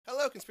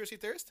Hello, Conspiracy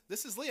Theorist.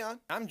 This is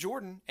Leon. I'm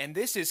Jordan, and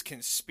this is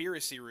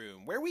Conspiracy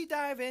Room, where we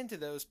dive into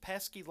those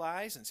pesky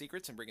lies and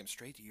secrets and bring them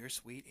straight to your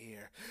sweet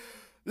ear.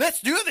 Let's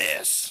do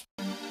this!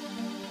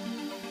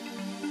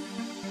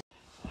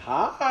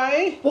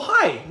 Hi.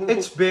 Why?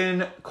 It's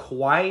been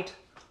quite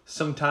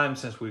some time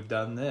since we've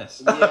done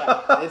this.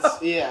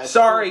 It's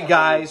Sorry,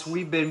 guys.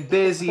 We've been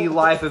busy,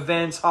 life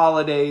events,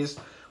 holidays.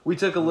 We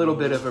took a little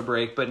bit of a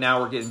break, but now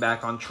we're getting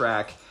back on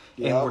track.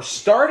 Yep. And we're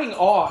starting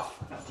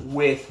off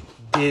with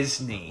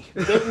Disney.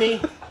 Disney.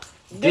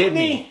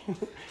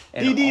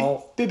 And DD.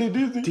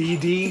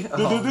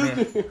 Oh,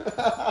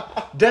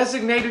 man.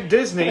 Designated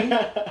Disney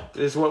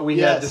is what we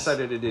had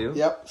decided to do.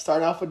 Yep.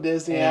 Starting off with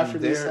Disney And after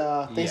this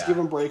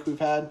Thanksgiving break we've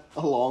had.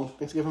 A long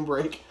Thanksgiving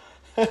break.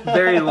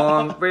 very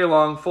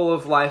long, full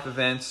of life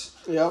events.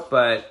 Yep.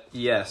 But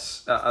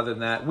yes, other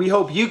than that, we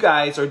hope you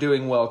guys are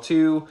doing well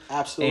too.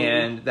 Absolutely.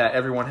 And that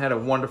everyone had a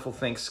wonderful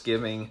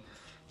Thanksgiving.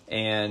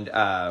 And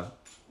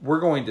we're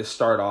going to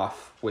start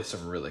off with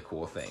some really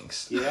cool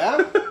things. Yeah?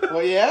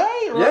 Well, yeah?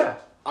 You're right.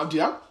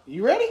 Yeah.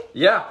 You ready?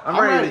 Yeah, I'm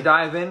ready to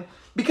dive in.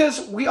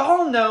 Because we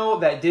all know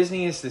that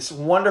Disney is this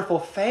wonderful,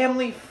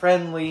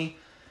 family-friendly,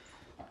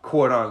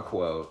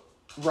 quote-unquote,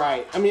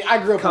 right. I mean,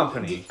 I grew up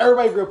company.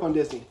 Everybody grew up on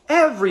Disney.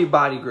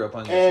 Everybody grew up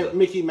on Disney. And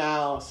Mickey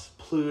Mouse,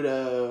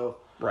 Pluto.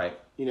 Right.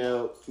 You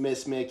know,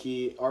 Miss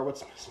Mickey. Or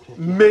what's Miss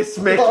Mickey? Miss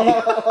Mickey.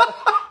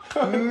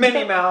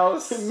 Minnie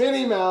Mouse.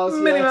 Minnie Mouse.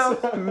 Minnie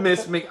yes. Mouse.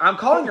 Miss Mickey. I'm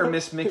calling her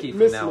Miss Mickey from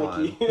Miss now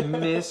Mickey. on.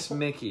 Miss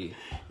Mickey.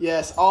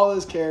 Yes, all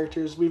those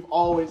characters. We've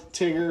always...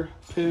 Tigger,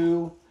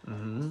 Pooh.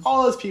 Mm-hmm.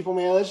 All those people,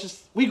 man. That's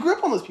just... We grew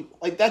up on those people.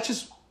 Like, that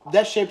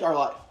shaped our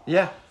life.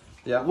 Yeah.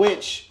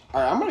 Which...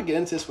 All right, I'm going to get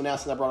into this one now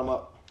since I brought them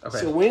up. Okay.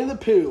 So, Winnie the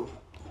Pooh.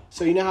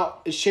 So, you know how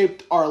it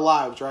shaped our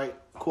lives, right?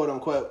 Quote,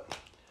 unquote.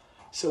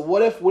 So,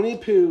 what if Winnie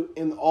the Pooh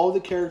and all the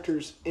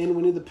characters in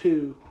Winnie the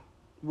Pooh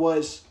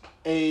was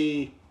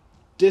a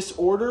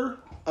disorder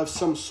of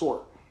some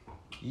sort?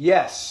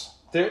 Yes.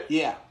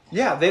 Yeah.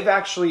 Yeah, they've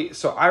actually...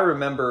 So I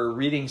remember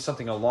reading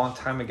something a long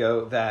time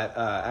ago that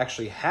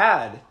actually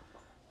had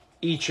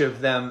each of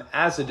them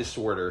as a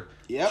disorder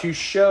to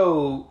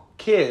show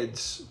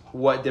kids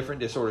what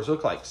different disorders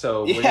look like.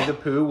 So Winnie the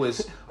Pooh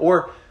was...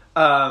 Or...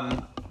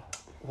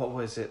 what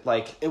was it?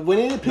 Like...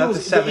 Winnie the Pooh not was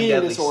the Seven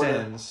Deadly disorder.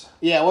 Sins.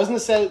 Yeah, it wasn't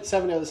the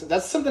Seven Deadly Sins.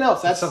 That's something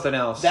else. That's something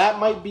else. That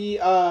might be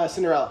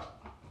Cinderella.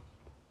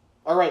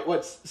 All right,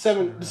 what's the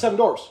Seven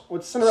Dwarfs?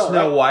 What's Cinderella?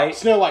 Snow White.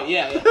 Snow White,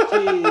 yeah.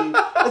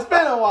 Jeez. It's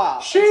been a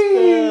while. Sheesh.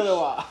 It's been a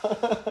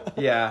while.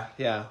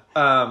 Yeah.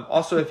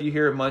 Also, if you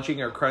hear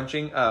munching or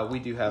crunching, we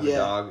do have a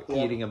dog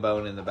eating a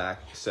bone in the back.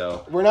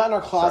 So we're not in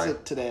our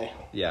closet today.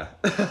 Yeah.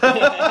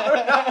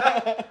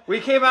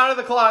 We came out of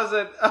the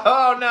closet.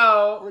 Oh,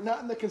 no. We're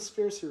not in the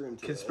conspiracy room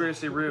today.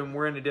 Conspiracy room.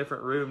 We're in a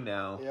different room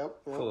now. Yep.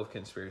 Full of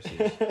conspiracies.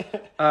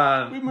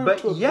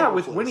 But yeah,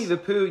 with Winnie the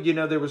Pooh, you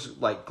know, there was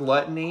like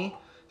gluttony.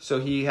 So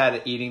he had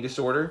an eating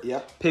disorder.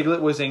 Yep.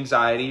 Piglet was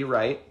anxiety,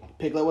 right?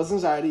 Piglet was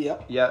anxiety,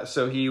 yep. Yeah,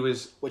 so he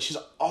was... Which is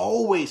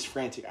always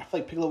frantic. I feel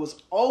like Piglet was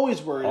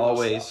always worried about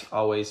stuff.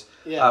 Always.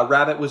 Yeah.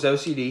 Rabbit was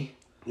OCD.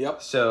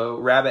 Yep. So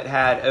Rabbit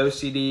had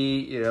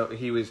OCD. You know,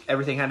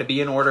 everything had to be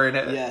in order, and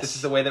this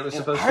is the way that it was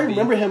supposed to be. I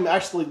remember him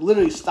actually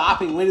literally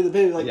stopping Winnie the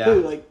Pooh,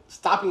 Pooh, like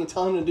stopping and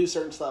telling him to do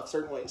certain stuff,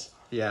 certain ways.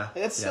 Yeah.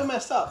 It's so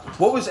messed up.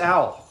 What was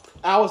Owl?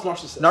 Owl was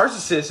narcissism.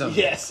 Narcissism.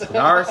 Yes.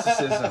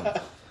 Narcissism.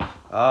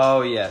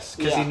 Oh, yes.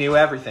 Because he knew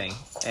everything.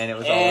 And it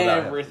was all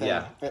about everything.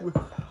 Yeah.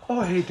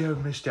 Oh, hey there,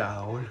 Mr.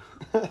 Owl.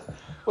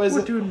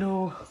 What do you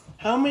know?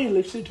 How many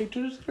licks did it take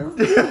to discover?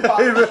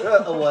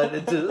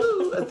 1,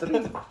 2,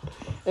 3.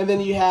 And then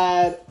you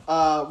had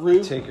Rue.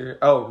 Tigger.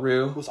 Oh,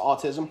 Rue. Was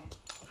autism.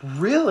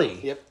 Really?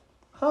 Yep.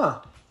 Huh.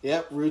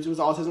 Yep, Rue was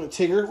autism.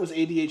 Tigger was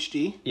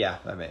ADHD. Yeah,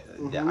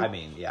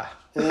 yeah.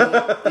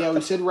 And then,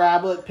 we said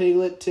Rabbit,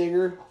 Piglet,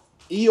 Tigger.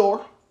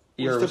 Eeyore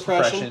was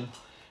depression.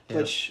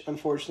 Which,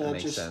 unfortunately,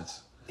 that makes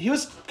sense. He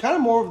was kind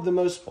of more of the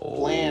most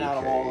bland out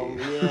of all of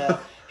them. Yeah.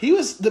 He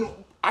was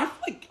I feel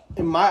like,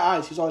 in my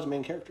eyes, he was always the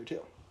main character,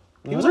 too.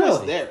 He was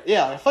always there.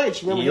 Yeah, I feel like I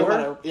just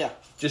remember him. Yeah.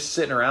 Just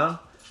sitting around?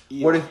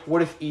 Eeyore.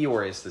 What if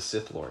Eeyore is the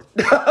Sith Lord?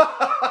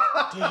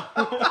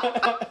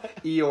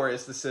 Eeyore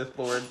is the Sith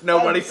Lord.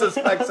 Nobody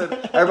suspects it.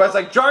 Everybody's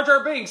like, Jar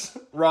Jar Binks!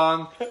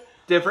 Wrong.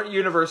 Different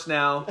universe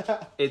now.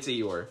 It's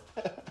Eeyore.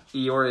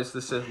 Eeyore is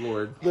the Sith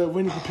Lord. The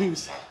Winnie the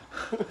Poohs.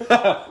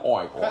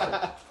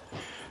 Oink.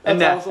 And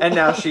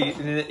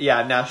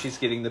now she's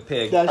getting the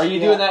pig. Are you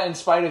doing that in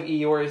spite of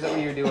Eeyore? Is that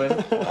what you're doing?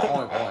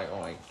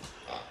 Oink.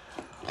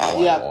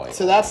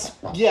 So that's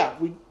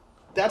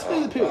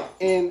Winnie the Pooh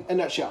in a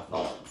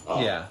nutshell.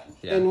 Yeah.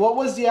 And what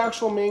was the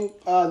actual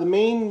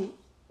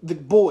the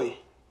boy?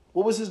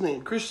 What was his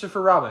name?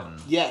 Christopher Robin.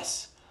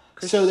 Yes.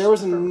 So there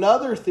was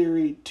another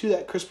theory too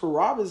that Christopher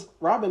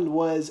Robin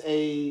was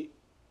a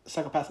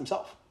psychopath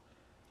himself.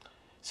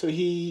 So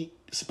he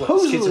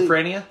supposedly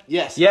schizophrenia.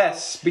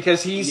 Yes,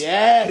 because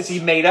he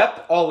made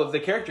up all of the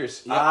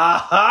characters. Yep.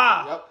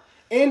 Aha.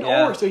 Yep.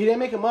 Or so he didn't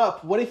make them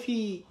up. What if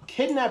he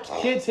kidnapped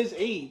kids his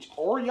age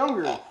or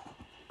younger,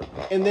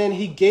 and then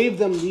he gave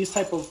them these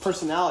type of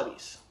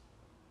personalities?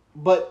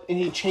 and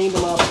he chained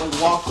them up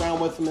and walked around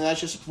with them, and that's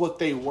just what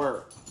they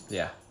were.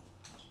 Yeah.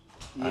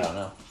 I don't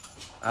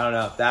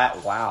know.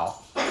 Wow.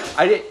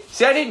 I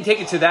didn't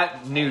take it to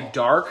that new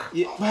dark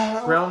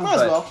realm. Might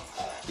as well.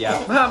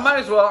 Yeah, might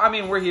as well. I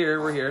mean, we're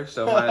here.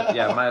 So might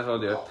as well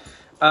do it.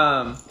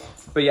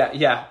 But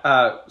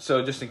yeah.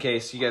 So just in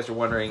case you guys are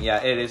wondering,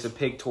 yeah, it is a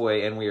pig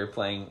toy, and we are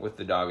playing with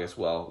the dog as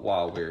well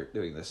while we're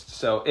doing this.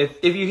 So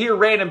if you hear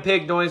random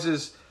pig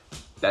noises,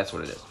 that's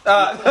what it is.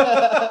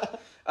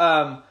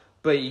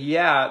 But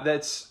yeah,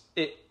 that's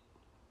it.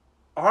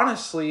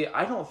 Honestly,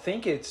 I don't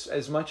think it's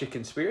as much a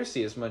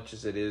conspiracy as much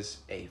as it is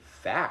a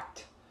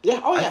fact. Yeah,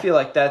 I feel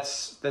like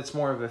that's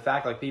more of a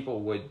fact. Like,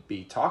 people would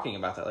be talking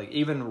about that. Like,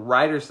 even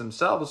writers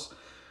themselves.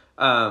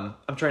 I'm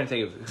trying to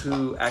think of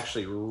who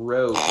actually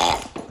wrote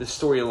the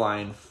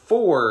storyline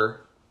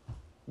for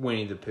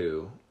Winnie the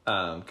Pooh.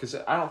 Because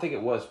I don't think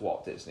it was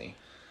Walt Disney.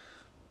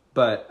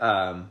 But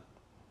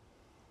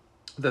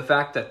the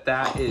fact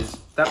that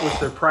was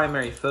their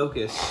primary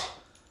focus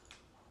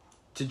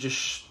to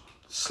just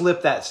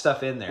slip that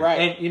stuff in there.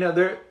 Right.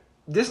 And,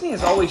 Disney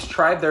has always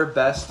tried their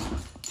best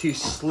to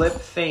slip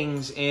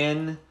things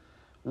in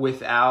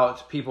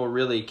without people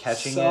really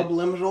catching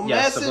subliminal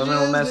messages.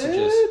 Subliminal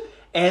messages. Dude.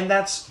 And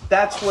that's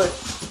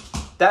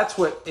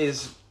what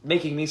is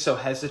making me so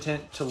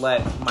hesitant to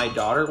let my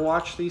daughter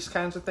watch these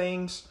kinds of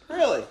things.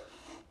 Really?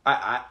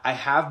 I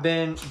have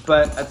been,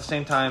 but at the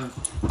same time,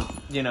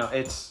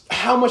 it's...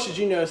 How much did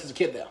you notice as a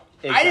kid, though?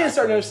 Exactly. I didn't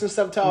start noticing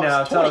stuff until I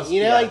was 20.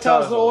 Until I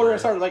was a little older, I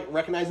started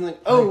recognizing the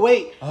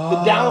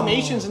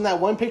Dalmatians in that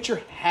one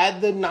picture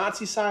had the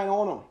Nazi sign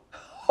on them.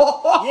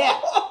 Yeah,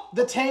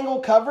 the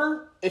Tangled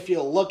cover, if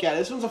you look at it,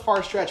 this one's a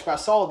far stretch, but I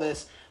saw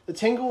this. The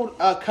Tangled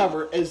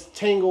cover is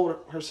Tangled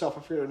herself.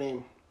 I forget her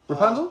name.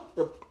 Rapunzel?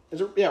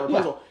 Rapunzel.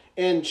 Yeah.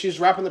 And she's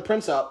wrapping the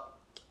prince up.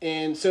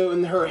 And so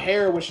in her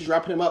hair, when she's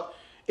wrapping him up,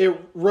 it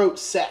wrote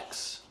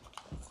sex.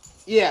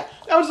 Yeah,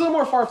 that was a little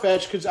more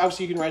far-fetched because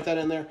obviously you can write that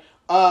in there.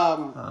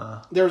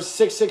 There's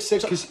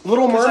 666.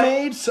 Little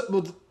Mermaid,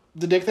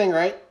 the dick thing,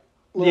 right?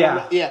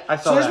 Yeah. I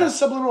saw so there's been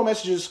subliminal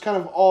messages kind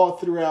of all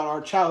throughout our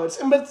childhoods,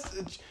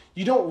 but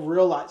you don't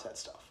realize that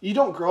stuff. You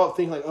don't grow up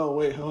thinking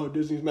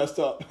Disney's messed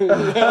up. You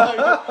don't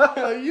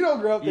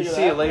grow up thinking that. You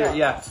see it later,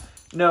 yeah.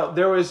 No,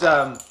 there was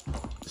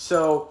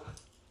so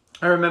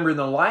I remember in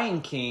The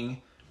Lion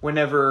King,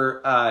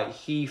 whenever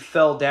he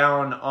fell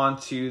down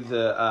onto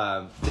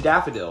the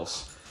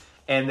daffodils,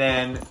 and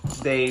then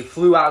they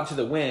flew out into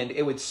the wind,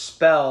 it would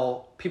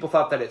people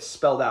thought that it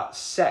spelled out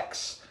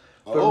sex.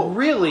 But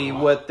really,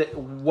 what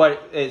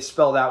it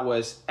spelled out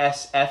was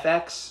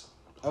SFX,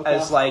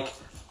 as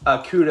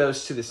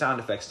kudos to the sound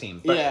effects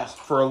team. But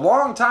for a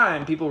long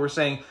time, people were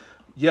saying,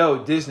 "Yo,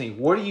 Disney,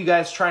 what are you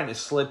guys trying to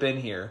slip in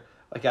here?"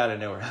 Like out of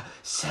nowhere,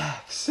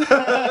 sex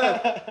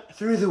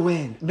through the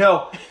wind.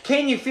 No,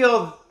 can you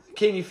feel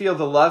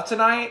the love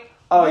tonight?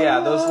 Oh yeah,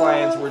 those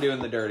lions were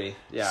doing the dirty.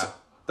 Yeah,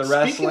 the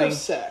wrestling. Speaking of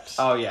sex,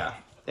 oh yeah,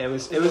 it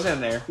was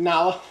in there.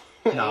 Nala.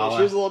 She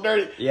was a little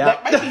dirty. Yeah.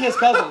 That might be his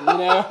cousin,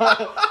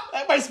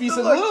 That might be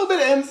some little bit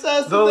of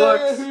incest in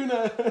there. Who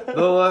knows?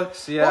 The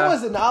looks, yeah. What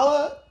was it,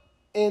 Nala?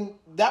 And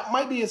that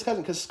might be his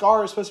cousin, because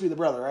Scar is supposed to be the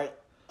brother, right?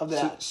 Of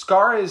that.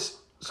 So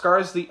Scar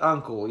is the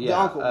uncle, yeah. The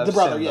uncle. The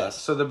brother, Simba. yes.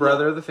 So the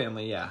brother of the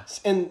family, yeah.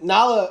 And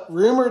Nala,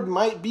 rumored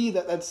might be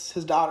that's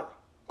his daughter.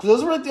 Because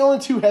those were the only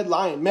two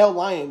male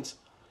lions.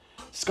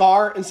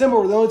 Scar and Simba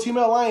were the only two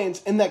male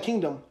lions in that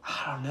kingdom.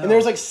 I don't know. And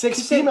there's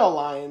 6 female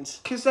lions.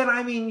 Because then,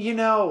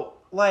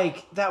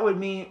 that would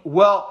mean,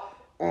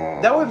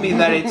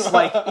 that it's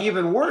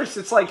even worse.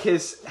 It's like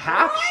his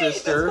half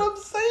sister.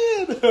 That's what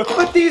I'm saying.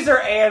 But these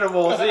are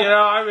animals,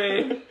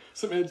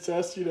 Some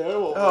incest,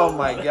 Oh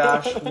my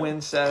gosh,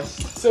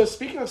 wincest. So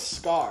speaking of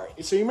Scar,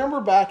 so you remember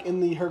back in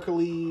the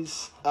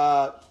Hercules,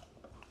 the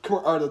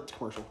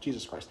commercial,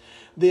 Jesus Christ,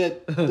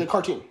 the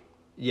cartoon.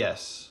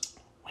 Yes.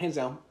 Hands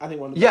down, I think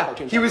one of the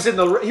cartoons. He was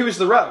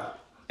the rug.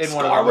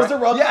 Scar was the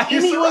rug, and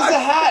he was the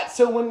hat.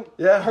 So when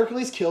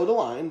Hercules killed a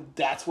lion,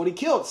 that's what he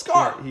killed.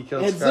 Scar. Yeah, he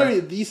killed Scar. It's literally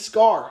the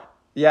Scar.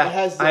 Yeah, it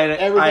has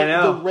everything. I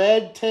know. The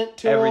red tint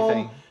to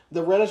everything. him,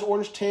 the reddish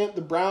orange tint,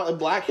 the brown, the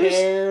black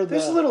hair.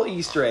 There's little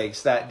Easter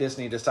eggs that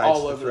Disney decides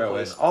to throw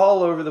in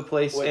all over the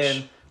place,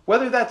 and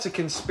whether that's a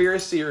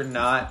conspiracy or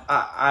not,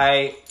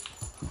 I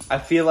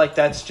feel like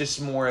that's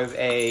just more of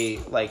a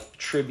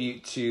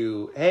tribute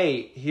to,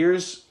 hey,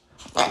 here's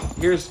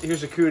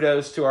a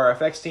kudos to our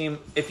FX team.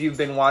 If you've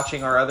been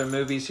watching our other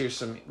movies, here's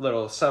some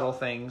little subtle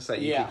things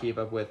that you can keep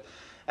up with,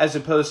 as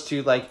opposed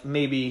to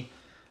maybe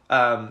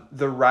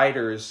the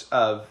writers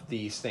of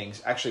these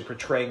things actually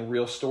portraying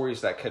real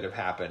stories that could have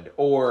happened,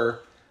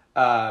 or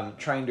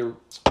trying to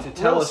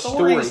tell real a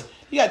story.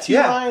 You got two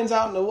lions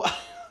out in the wild.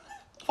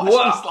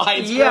 Watch these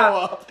lions grow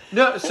up.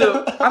 No,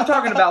 so I'm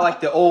talking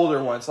about the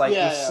older ones,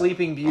 the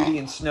Sleeping Beauty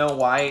and Snow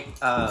White.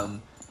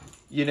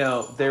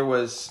 There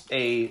was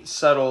a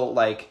subtle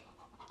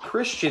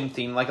Christian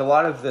theme. A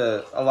lot of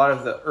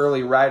the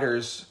early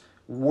writers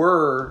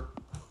were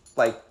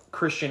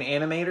Christian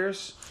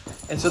animators.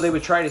 And so they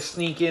would try to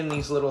sneak in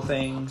these little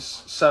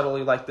things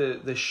subtly, like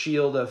the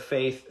shield of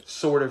faith,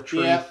 sword of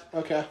truth. Yeah,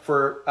 okay.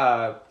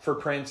 For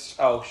Prince,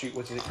 oh shoot,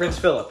 what's his name? Prince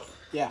Philip.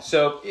 Yeah.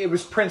 So it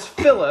was Prince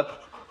Philip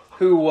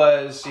who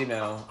was, you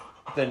know,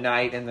 the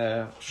knight in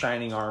the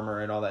shining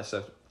armor and all that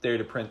stuff, there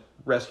to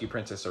rescue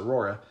Princess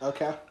Aurora.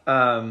 Okay.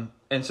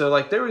 And so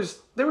like there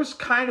was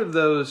kind of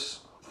those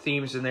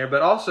themes in there,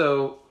 but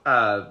also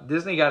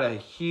Disney got a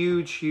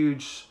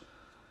huge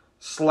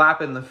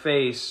slap in the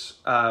face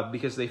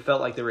because they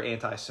felt like they were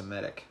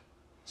anti-Semitic.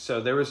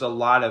 So there was a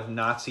lot of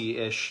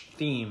Nazi-ish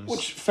themes.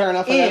 Which, fair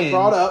enough, I got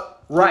brought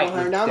up. Right,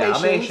 with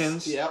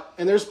Dalmatians. Yep.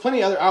 And there's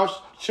plenty other,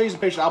 I'll show you some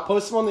pictures. I'll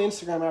post them on the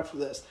Instagram after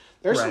this.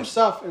 There's some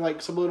stuff and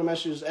like subliminal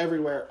messages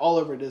everywhere, all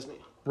over Disney.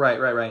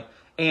 Right.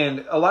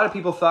 And a lot of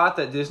people thought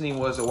that Disney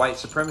was a white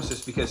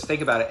supremacist because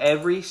think about it,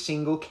 every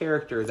single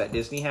character that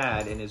Disney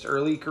had in his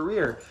early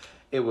career,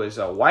 it was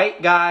a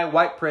white guy,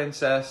 white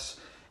princess,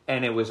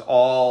 and it was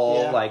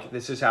all like,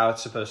 this is how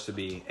it's supposed to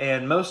be.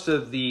 And most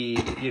of the,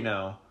 you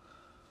know,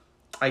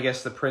 I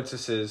guess the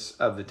princesses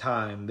of the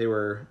time, they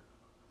were,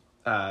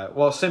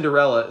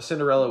 Cinderella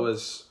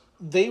was,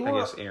 I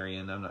guess,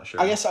 Aryan, I'm not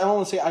sure. I guess I don't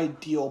want to say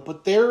ideal,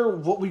 but they're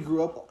what we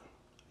grew up on.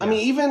 I mean,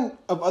 even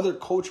of other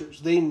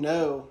cultures, they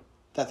know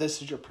that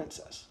this is your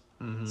princess.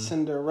 Mm-hmm.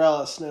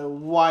 Cinderella, Snow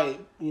White,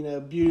 you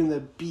know, Beauty and the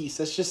Beast.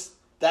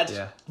 That's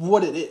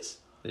what it is.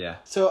 Yeah.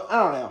 So,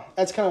 I don't know.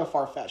 That's kind of a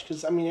far-fetched,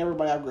 because, I mean,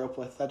 everybody I grew up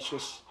with, that's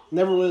just,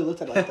 never really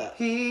looked at it like that.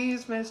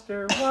 He's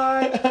Mr.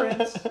 White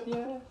Prince,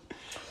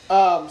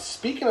 yeah.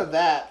 Speaking of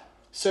that,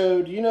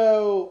 so do you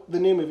know the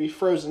new movie,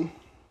 Frozen?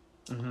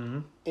 Mm-hmm.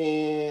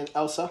 And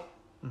Elsa?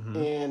 Mm-hmm.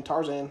 And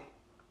Tarzan?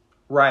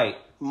 Right.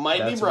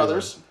 Might be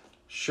brothers.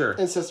 Sure.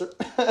 And sister.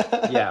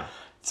 Yeah.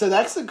 So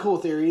that's a cool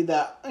theory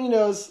that, you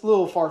know, is a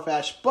little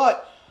far-fetched.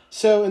 But,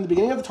 so in the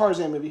beginning of the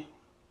Tarzan movie,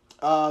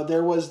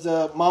 there was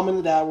the mom and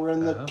the dad were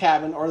in the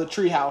cabin, or the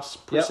treehouse,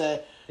 per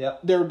se.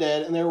 Yep. They were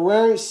dead, and they were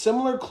wearing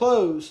similar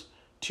clothes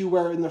to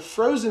where in the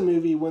Frozen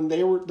movie, when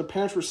the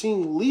parents were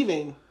seen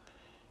leaving.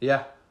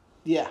 Yeah.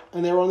 Yeah,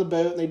 and they were on the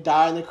boat, and they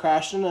died, and they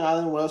crashed on an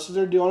island. What else is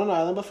there to do on an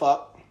island but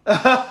fuck?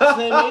 So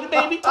they made a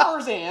baby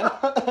Tarzan.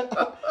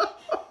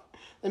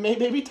 They made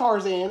baby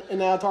Tarzan, and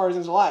now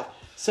Tarzan's alive.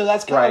 So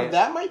that's kind of,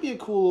 that might be a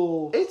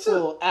cool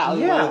little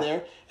alleyway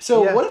there.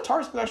 So what if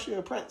Tarzan's actually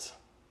a prince?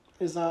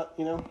 Is not,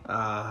 you know?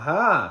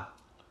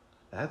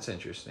 That's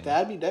interesting.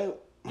 That'd be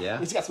dope. Yeah.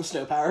 He's got some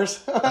snow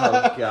powers.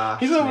 Oh,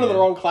 gosh. He's living in the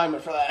wrong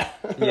climate for that.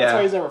 That's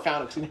why he's never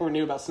found it, because he never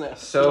knew about snow.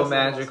 So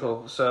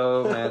magical.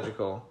 So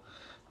magical.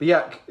 But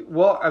yeah,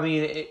 well, I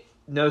mean,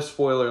 no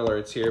spoiler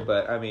alerts here,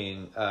 but I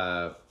mean,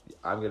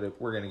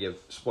 we're gonna give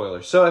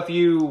spoilers. So if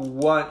you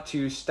want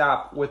to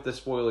stop with the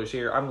spoilers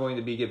here, I'm going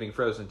to be giving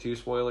Frozen 2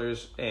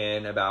 spoilers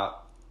in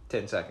about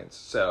 10 seconds.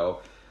 So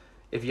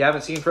if you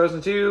haven't seen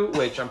Frozen 2,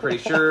 which I'm pretty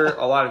sure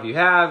a lot of you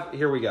have,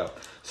 here we go.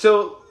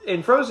 So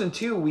in Frozen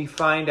 2, we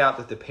find out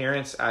that the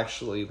parents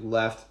actually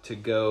left to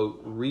go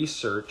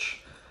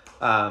research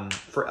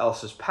for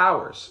Elsa's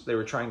powers. They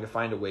were trying to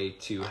find a way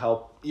to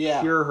help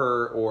cure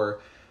her or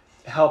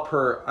help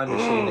her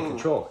understand and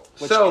control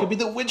it. Which could be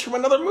the witch from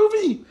another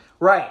movie.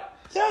 Right.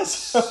 Yes.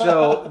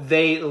 So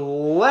they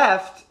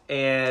left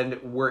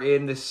and were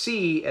in the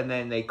sea, and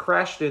then they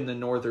crashed in the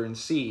Northern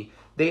Sea.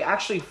 They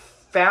actually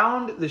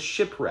found the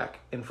shipwreck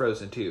in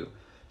Frozen 2.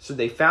 So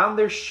they found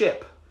their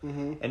ship,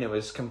 and it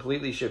was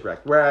completely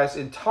shipwrecked. Whereas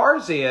in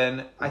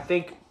Tarzan, I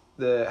think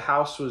the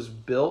house was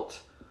built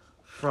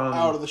from...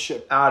 Out of the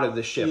ship,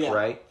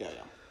 right? Yeah.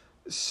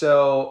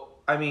 So...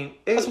 I mean,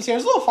 that's what I'm saying. It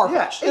was a little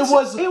far-fetched. It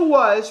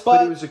was,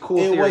 but it was a cool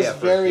theory. It was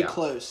very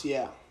close,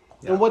 yeah.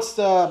 And what's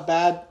the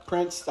bad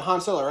prince? The Han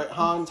Solo, right?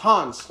 Hans,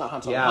 not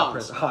Han Solo. Yeah, Hans.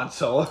 Prince Han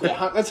Solo.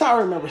 Yeah, that's how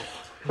I remember.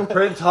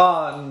 Prince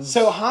Hans.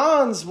 So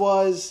Hans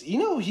was, you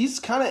know, he's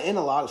kind of in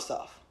a lot of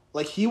stuff.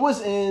 Like he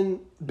was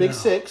in Big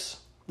Six,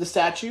 the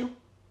statue.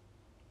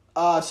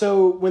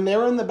 So when they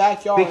were in the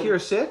backyard, Big Hero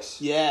 6.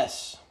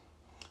 Yes.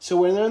 So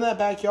when they're in that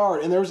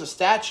backyard, and there was a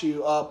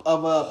statue up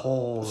of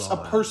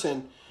a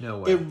person. No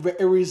way.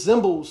 It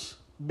resembles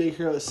Big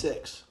Hero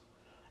 6.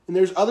 And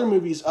there's other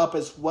movies up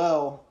as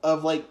well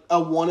of like a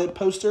wanted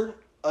poster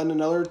and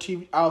another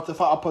TV. I'll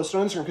post it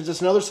on Instagram because it's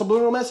another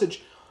subliminal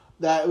message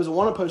that it was a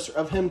wanted poster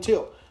of him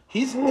too.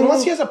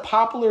 Unless he has a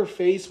popular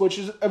face, which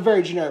is a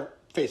very generic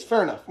face.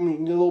 Fair enough. I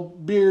mean, a little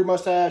beard,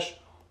 mustache.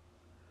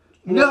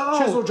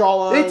 Chiseled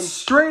jawline. It's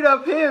straight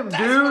up him,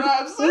 That's dude.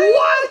 What I'm saying.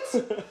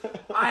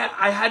 What?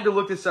 I had to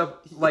look this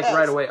up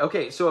right away.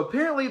 Okay, so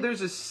apparently there's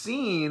a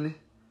scene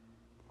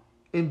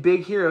in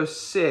Big Hero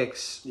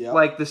 6,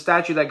 like the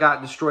statue that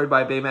got destroyed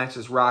by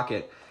Baymax's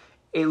rocket.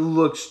 It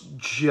looks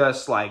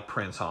just like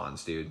Prince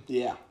Hans, dude.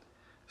 Yeah.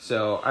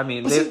 So, I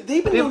mean... they've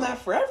been doing that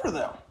forever,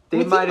 though.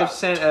 They might have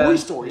sent Toy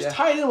Stories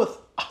tied in with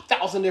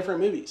 1,000 different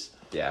movies.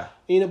 Yeah.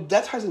 You know,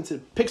 that ties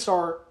into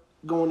Pixar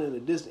going into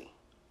Disney.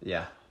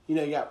 Yeah. You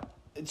know,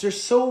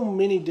 there's so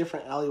many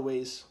different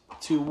alleyways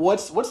to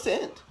what's the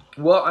end?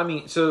 Well, I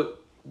mean, so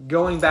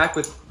going back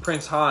with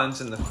Prince Hans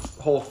and the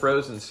whole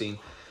Frozen scene,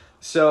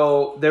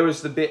 So there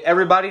was the big.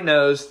 Everybody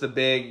knows the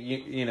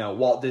big.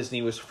 Walt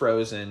Disney was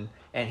frozen,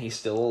 and he's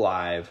still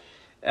alive.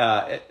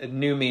 A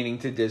new meaning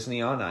to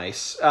Disney on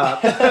Ice.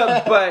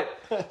 But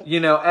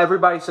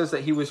everybody says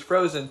that he was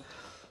frozen.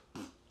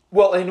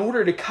 Well, in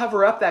order to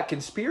cover up that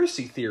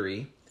conspiracy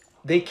theory,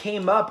 they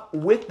came up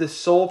with the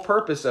sole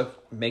purpose of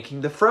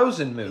making the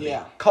Frozen movie,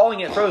 calling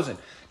it Frozen.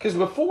 Because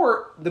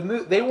before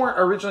they weren't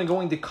originally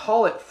going to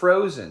call it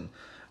Frozen.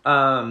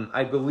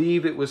 I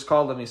believe it was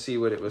called. Let me see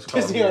what it was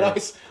called. Disney on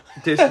Ice.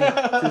 Disney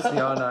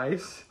on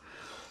Ice.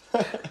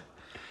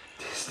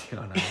 Disney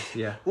on Ice.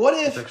 Yeah. What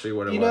if that's actually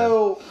what it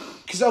was?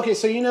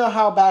 Because so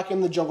how back in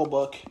the Jungle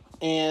Book,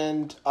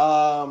 and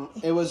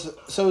it was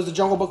the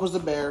Jungle Book was the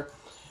bear.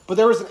 But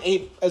there was an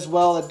ape as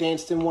well that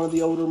danced in one of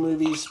the older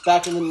movies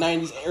back in the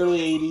 90s, early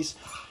 80s.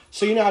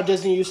 So how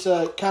Disney used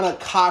to kind of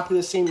copy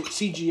the same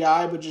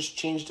CGI but just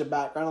changed the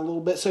background a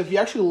little bit. So if you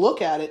actually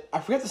look at it,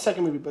 I forget the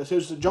second movie, but it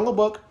was the Jungle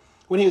Book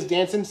when he was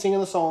dancing, singing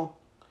the song.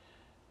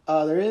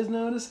 There is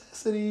no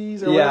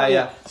necessities. Or whatever.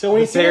 Yeah. So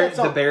when he sang that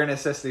song, the bare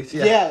necessities.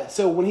 Yeah.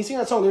 So when he sang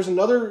that song, there's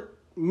another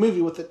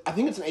movie with it. I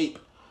think it's an ape,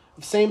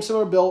 same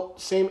similar built,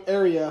 same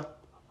area.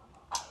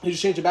 He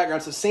just changed the background.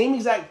 It's the same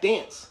exact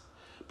dance.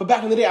 But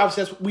back in the day,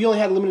 obviously, we only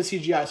had limited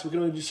CGI, so we could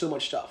only do so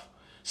much stuff.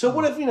 So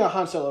what if,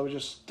 Han Solo was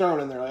just thrown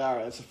in there, like, all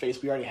right, that's a face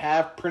we already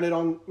have printed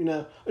on,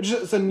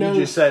 it's a known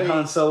You just said face.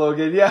 Han Solo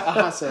again, yeah.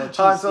 Han Solo.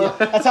 Han Solo.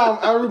 Yeah. That's how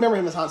I remember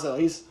him as Han Solo.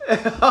 He's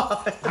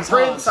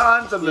Prince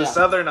Hans of the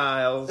Southern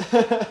Isles.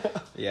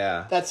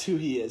 Yeah. That's who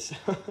he is.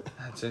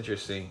 That's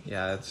interesting.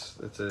 Yeah,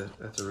 that's a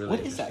really What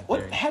is that?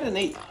 theory. What had an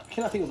ape? I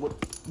cannot think of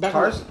what.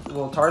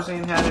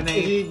 Tarzan had an ape.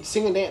 Did he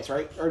sing and dance,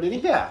 right? Or did he?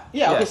 Yeah.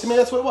 Yeah, okay, Yes. so maybe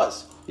that's what it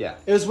was. Yeah.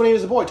 It was when he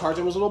was a boy.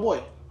 Tarzan was a little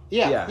boy.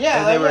 Yeah.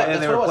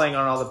 And they were playing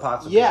on all the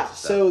pots and pans and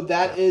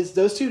stuff. So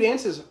those two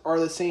dances are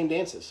the same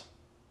dances.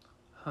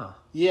 Huh.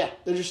 Yeah,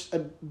 they're just a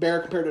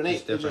bear compared to an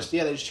ape. They different.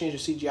 just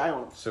changed the CGI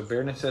on them. So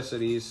bare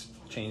necessities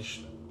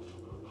changed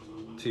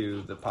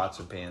to the pots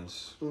and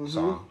pans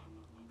song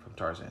from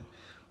Tarzan.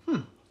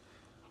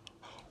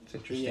 That's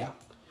interesting. Yeah.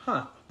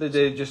 Huh. Did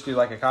they just do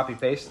like a copy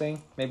paste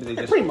thing? Maybe they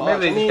just Pretty much.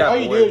 Maybe they just got all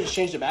you bored. do is just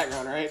change the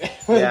background, right?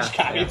 Just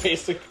copy and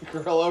paste the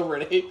girl over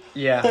an ape.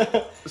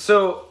 Yeah.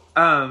 So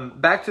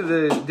back to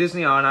the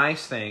Disney on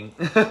Ice thing.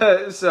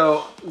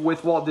 So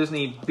with Walt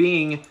Disney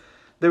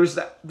there was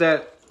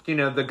that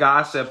the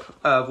gossip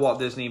of Walt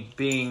Disney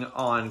being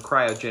on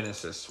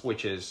cryogenesis,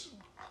 which is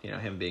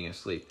him being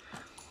asleep.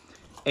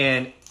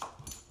 And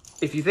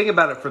if you think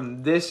about it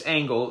from this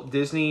angle,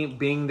 Disney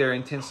being their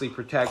intensely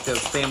protective,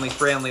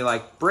 family-friendly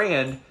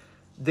brand,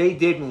 they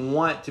didn't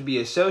want to be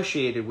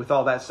associated with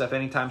all that stuff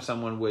anytime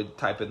someone would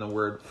type in the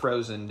word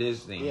Frozen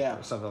Disney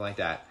or something like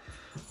that.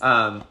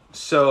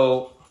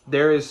 So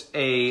there's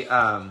a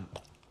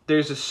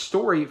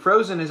story.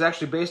 Frozen is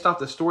actually based off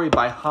the story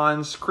by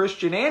Hans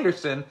Christian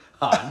Andersen.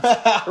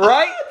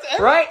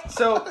 Right?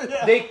 So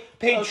they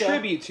paid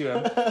tribute to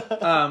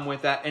him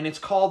with that, and it's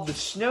called The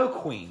Snow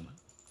Queen.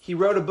 He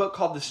wrote a book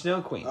called The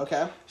Snow Queen.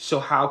 Okay. So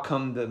how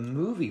come the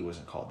movie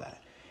wasn't called that?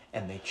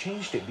 And they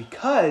changed it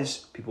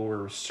because people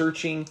were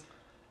researching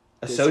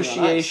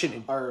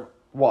association. Frozen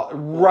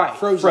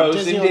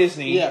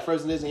Disney. Yeah,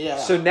 Frozen Disney, yeah.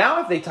 So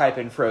now if they type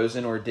in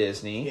Frozen or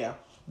Disney,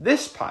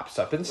 this pops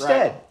up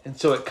instead. Right. And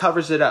so it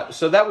covers it up.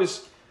 So that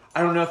was,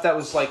 I don't know if that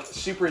was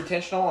super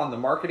intentional on the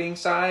marketing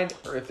side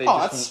or if they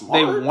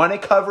they want to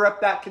cover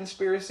up that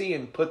conspiracy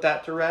and put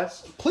that to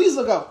rest. Please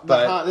look up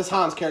this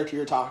Hans character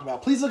you're talking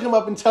about. Please look him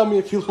up and tell me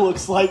if he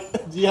looks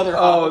like the other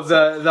Hans.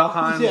 Oh, the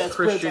Hans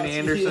Christian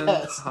Andersen?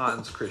 Yes.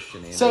 Hans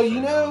Christian Andersen.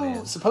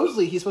 So,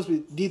 supposedly he's supposed to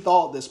be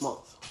de-thawed this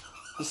month.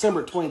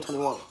 December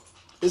 2021.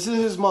 This is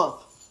his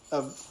month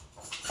of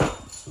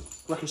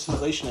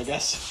reconciliation, I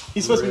guess.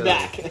 He's supposed to be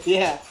back.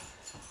 Yeah.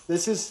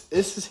 This is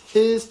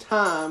his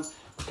time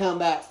to come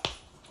back.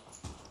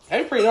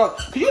 That'd be pretty hard.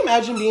 Could you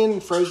imagine being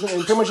frozen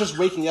and pretty much just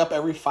waking up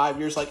every 5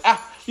 years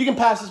you can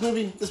pass this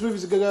movie. This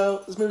movie's a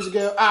go. This movie's a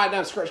go.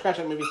 No, scratch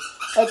that movie.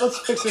 Let's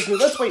fix this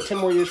movie. Let's wait 10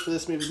 more years for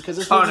this movie because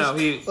this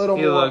movie's he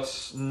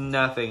looks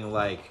nothing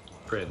like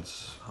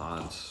Prince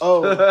Hans.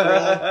 Oh,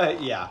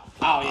 really? Yeah.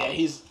 Oh, yeah.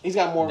 He's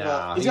got more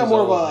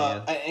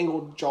of an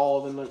angled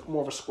jaw than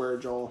more of a square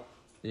jaw.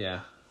 Yeah.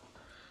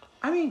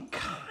 I mean,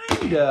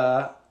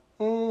 kinda.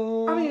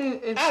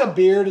 It's had a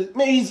beard. I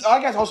mean, I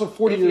guess also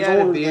 40 years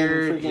older than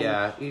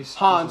freaking he's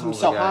Hans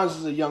himself. Hans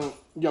is a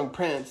young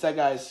prince. That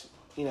guy's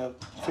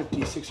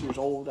 56 years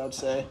old, I would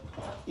say,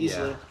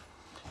 easily. Yeah.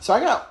 So I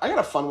got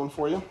a fun one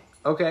for you.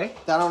 Okay.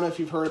 I don't know if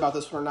you've heard about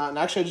this one or not. And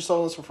actually, I just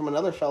saw this one from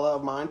another fella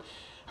of mine,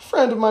 a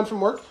friend of mine from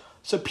work.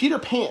 So Peter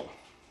Pan.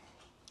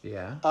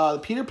 Yeah. The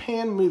Peter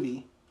Pan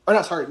movie. Or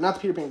not the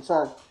Peter Pan.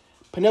 Sorry,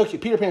 Pinocchio.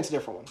 Peter Pan's a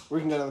different one. We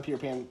can go down the Peter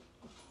Pan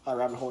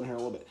rabbit hole in here a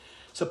little bit.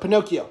 So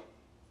Pinocchio.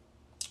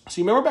 So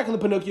you remember back in the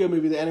Pinocchio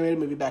movie, the animated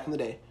movie back in the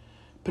day,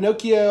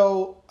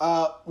 Pinocchio,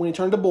 when he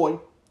turned a boy,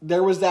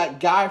 there was that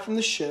guy from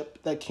the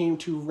ship that came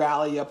to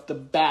rally up the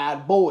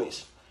bad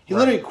boys. He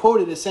literally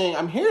quoted as saying,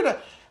 I'm here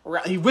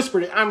he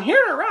whispered it, I'm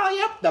here to rally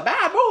up the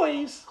bad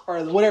boys.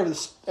 Or whatever.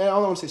 I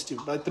don't want to say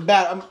stupid, but like the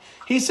bad.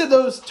 He said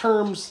those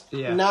terms,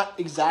 not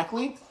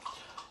exactly,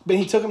 but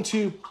he took them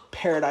to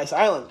Paradise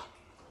Island.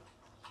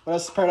 What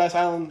else is Paradise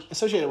Island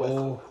associated with?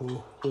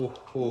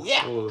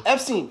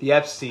 Epstein. The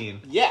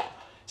Epstein. Yeah.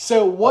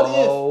 So what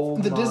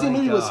if the Disney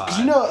movie was... Because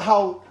you know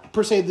how,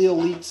 per se, the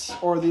elites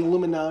or the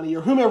Illuminati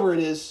or whomever it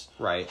is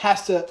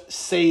has to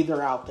say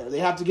they're out there. They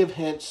have to give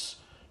hints,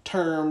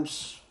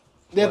 terms.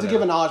 They have to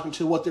give acknowledgement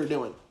to what they're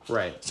doing.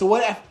 Right. So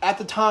what if, at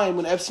the time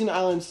when Epstein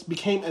Islands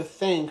became a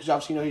thing, because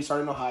obviously he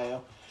started in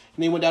Ohio,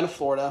 and he went down to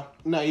Florida,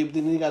 and now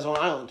then he got his own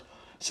island.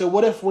 So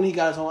what if when he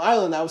got his own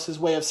island, that was his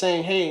way of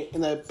saying, hey,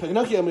 in the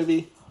Pinocchio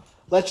movie,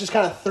 let's just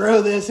kind of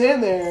throw this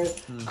in there,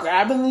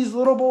 grabbing these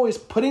little boys,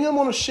 putting them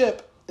on a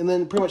ship, and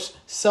then pretty much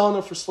selling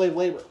them for slave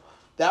labor.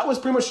 That was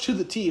pretty much to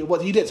the T of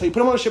what he did. So he put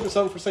them on a ship and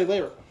sold them for slave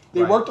labor.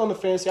 They worked on the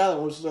Fantasy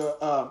Island, which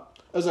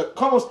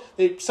was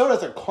they sold it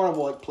as a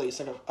carnival-like place,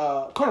 like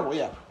a carnival,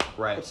 yeah.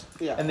 Right.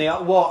 Yeah. And they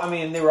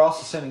were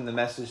also sending the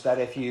message that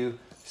if you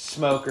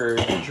smoke or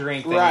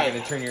drink, then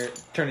you're going to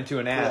turn into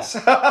an ass.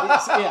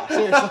 Yeah,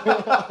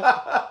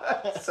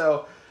 seriously.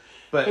 So,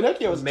 but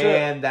Pinocchio's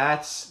man,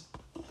 that's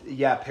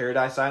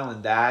Paradise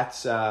Island.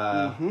 That's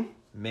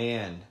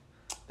man.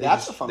 They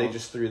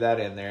just threw that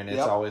in there, and it's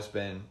always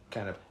been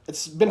kind of.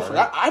 It's been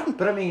forgotten.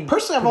 But I mean,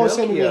 personally, I've only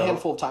seen it a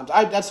handful of times.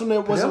 That's when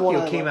it wasn't one.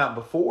 Pinocchio came out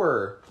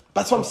before.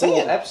 That's what I'm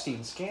saying.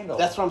 Epstein scandal.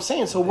 That's what I'm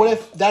saying. So what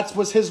if that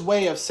was his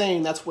way of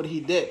saying that's what he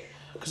did?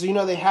 Because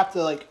they have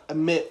to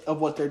admit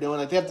of what they're doing.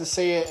 Like they have to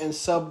say it in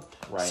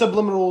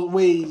subliminal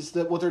ways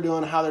that what they're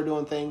doing, how they're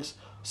doing things.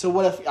 So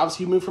what if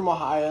obviously he moved from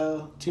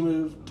Ohio to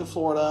move to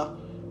Florida?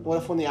 What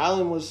if when the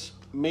island was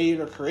made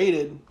or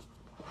created,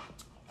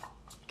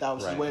 that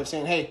was his way of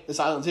saying, "Hey,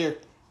 this island's here,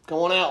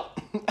 go on out."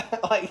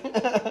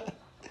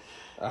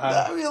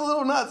 That'd be a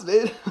little nuts,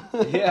 dude.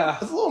 Yeah,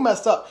 it's a little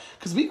messed up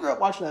because we grew up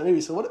watching that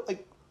movie. So what?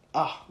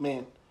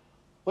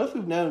 What if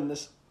we've known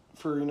this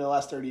for the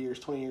last 30 years,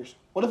 20 years?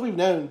 What if we've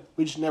known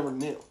we just never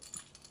knew?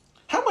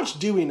 How much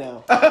do we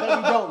know that we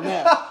don't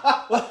know?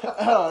 I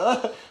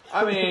don't know.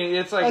 I mean,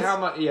 it's like how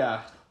much?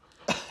 Yeah,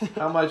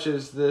 how much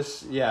is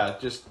this? Yeah,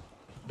 just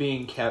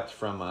being kept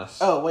from us.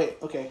 Oh wait,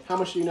 okay. How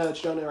much do you know that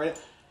you don't know right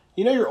now?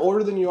 You know you're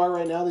older than you are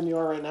right now.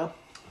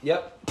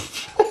 Yep.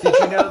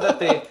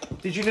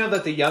 Did you know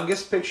that the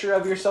youngest picture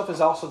of yourself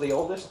is also the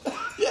oldest?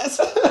 Yes.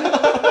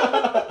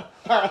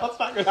 All right, let's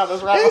not go down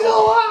this rabbit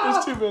hole.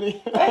 There's too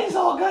many.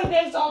 Hazel,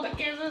 goodness, all the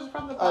kisses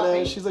from the puppy. I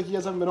know. She's like, you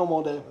guys haven't been home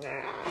all day.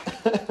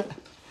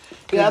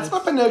 Yeah, that's my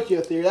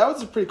Pinocchio theory. That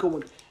was a pretty cool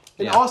one.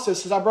 And also,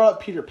 since I brought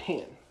up Peter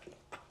Pan.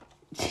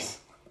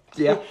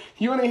 Yeah.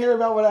 You want to hear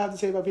about what I have to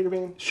say about Peter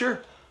Pan? Sure.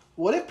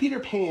 What if Peter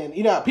Pan...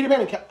 Peter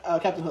Pan and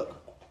Captain Hook.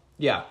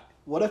 Yeah.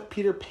 What if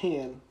Peter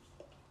Pan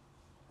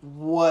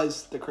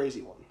was the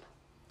crazy one?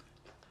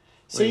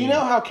 So you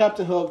know how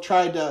Captain Hook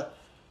tried to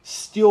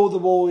steal the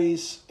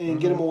boys and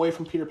get them away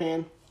from Peter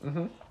Pan?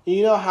 Mm-hmm.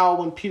 You know how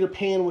when Peter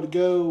Pan would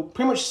go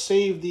pretty much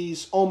save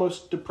these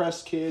almost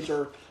depressed kids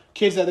or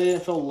kids that they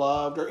didn't feel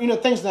loved or,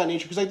 things of that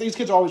nature. Because these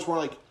kids always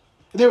were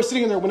they were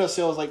sitting in their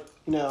windowsills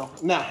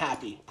not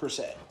happy per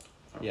se.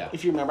 Yeah.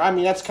 If you remember. I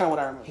mean, that's kind of what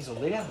I remember. He's a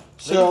lay down.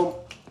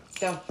 So,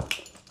 down.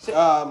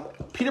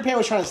 Peter Pan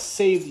was trying to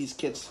save these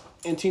kids.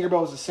 And Tinkerbell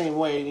was the same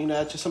way.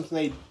 That's just something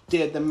they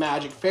did. The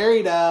magic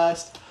fairy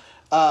dust.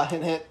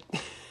 Hint, hint.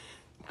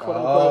 Quote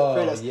unquote,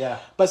 fairy dust. Yeah.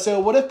 But so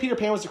what if Peter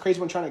Pan was the crazy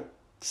one trying to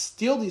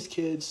steal these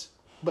kids,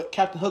 but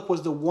Captain Hook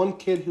was the one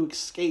kid who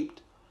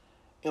escaped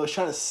and was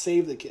trying to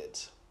save the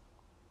kids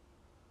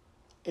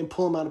and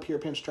pull them out of Peter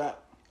Pan's trap?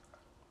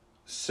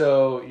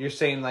 So you're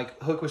saying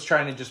Hook was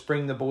trying to just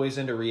bring the boys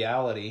into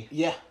reality.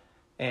 Yeah.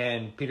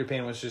 And Peter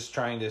Pan was just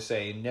trying to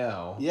say,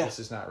 no, this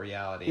is not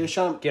reality. He was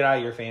trying to get out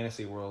of your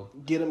fantasy world.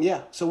 Get them,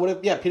 yeah. So what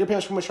if, Peter Pan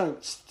was pretty much trying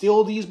to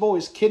steal these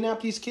boys,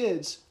 kidnap these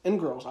kids, and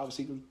girls,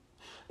 obviously.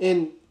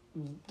 And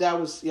that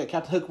was,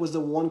 Captain Hook was the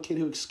one kid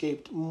who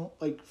escaped,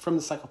 from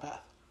the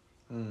psychopath.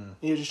 And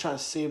he was just trying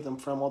to save them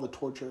from all the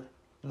torture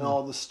and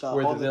all the stuff.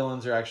 Where the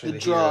villains are actually the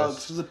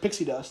drugs, heroes. The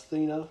pixie dust,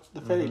 the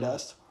fairy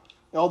dust.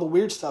 All the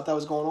weird stuff that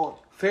was going on.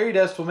 Fairy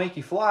dust will make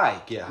you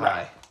fly, get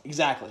high.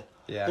 Exactly.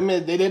 Yeah. I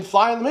mean, they did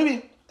fly in the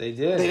movie. They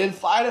did. They did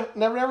fly to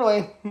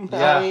Neverland.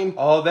 Yeah.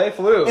 They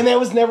flew. And that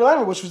was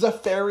Neverland, which was a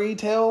fairy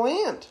tale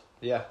land.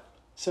 Yeah.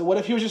 So what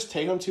if he was just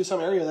taking them to some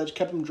area that just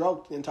kept them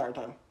drugged the entire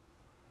time?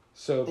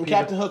 So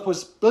Captain Hook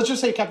was... Let's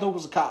just say Captain Hook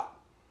was a cop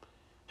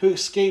who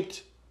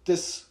escaped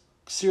this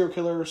serial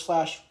killer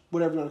 /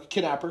 whatever,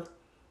 kidnapper.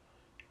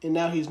 And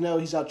now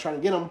he's out trying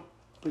to get him,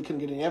 but he couldn't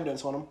get any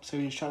evidence on him, so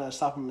he's trying to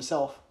stop him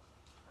himself.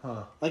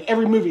 Huh. Like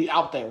every movie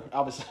out there,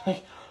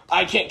 obviously.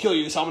 I can't kill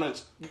you, so I'm going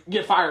to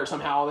get fired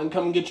somehow and then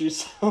come and get you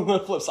on the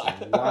flip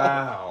side.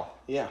 Wow.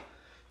 Yeah.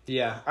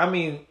 Yeah. I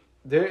mean,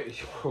 that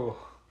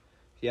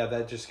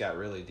just got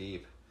really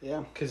deep.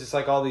 Yeah. Because it's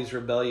like all these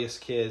rebellious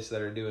kids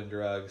that are doing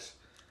drugs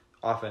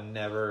often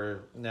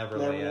never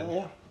land.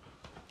 Yeah.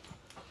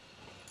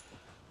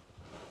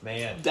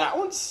 Man. That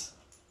one's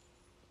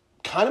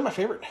kind of my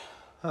favorite.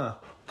 Huh.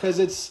 because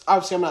it's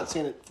obviously I'm not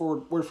saying it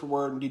word for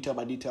word and detail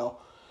by detail,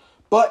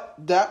 but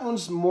that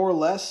one's more or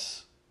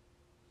less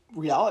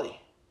reality.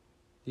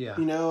 Yeah.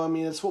 You know, I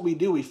mean, it's what we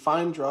do. We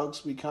find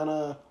drugs. We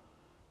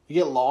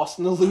get lost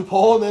in the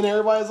loophole, and then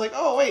everybody's like,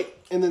 "Oh, wait!"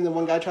 And then the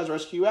one guy tries to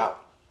rescue you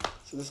out.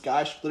 So this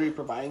guy's literally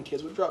providing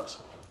kids with drugs.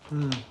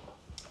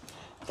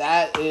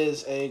 That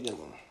is a good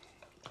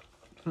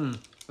one.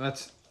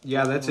 That's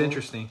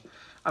interesting.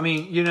 I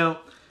mean, you know,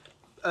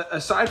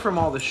 aside from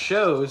all the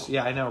shows,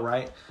 yeah, I know,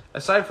 right?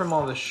 Aside from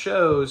all the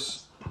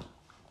shows,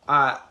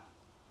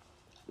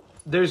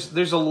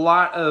 there's a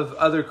lot of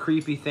other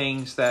creepy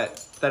things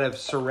that have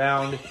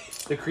surround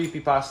the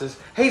creepypastas.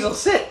 Hazel,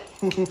 sit,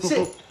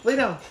 lay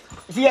down.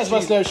 If you guys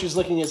must know, she was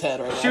licking his head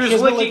right now. She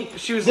was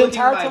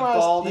licking my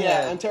bald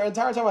head. The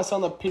entire time I was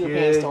telling the Peter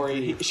Pan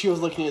story, she was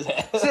licking his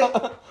head. Sit.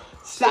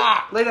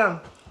 Stop. Lay down.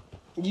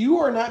 You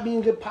are not being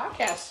a good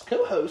podcast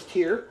co-host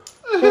here.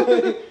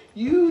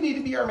 You need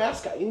to be our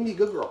mascot. You need to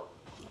be a good girl.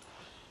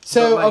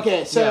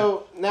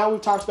 So, now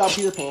we've talked about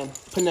Peter Pan,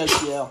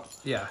 Pinocchio.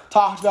 Yeah.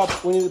 Talked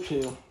about Winnie the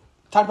Pooh.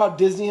 Talked about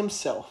Disney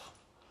himself.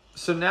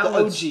 So now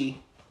the OG,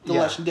 the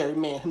legendary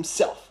man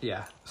himself.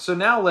 Yeah. So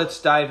now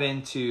let's dive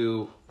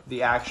into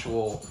the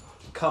actual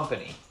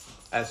company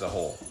as a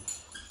whole.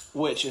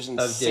 Which is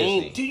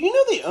insane. Dude, you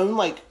know they own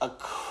like a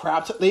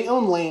crap ton. They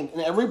own land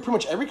in pretty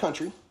much every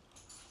country.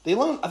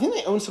 I think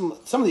they own some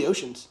of the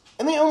oceans.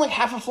 And they own like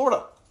half of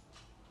Florida.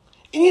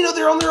 And you know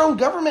they're on their own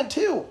government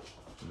too.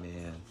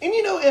 Man. And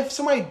you know if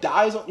somebody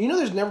dies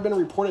there's never been a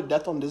reported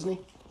death on Disney?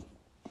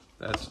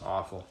 That's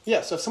awful.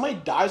 Yeah, so if somebody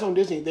dies on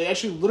Disney, they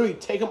actually literally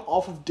take them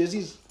off of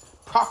Disney's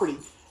property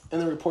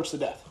and then reports the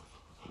death.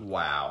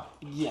 Wow.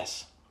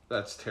 Yes.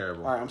 That's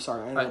terrible. All right, I'm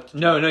sorry.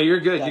 No, you're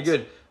good. You're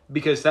good.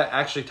 Because that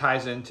actually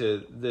ties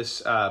into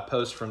this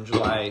post from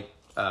July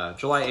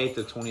 8th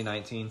of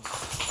 2019.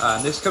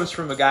 This comes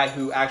from a guy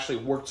who actually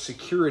worked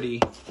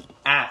security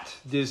at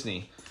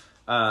Disney.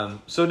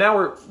 So now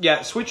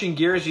we're switching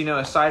gears,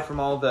 aside from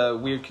all the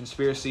weird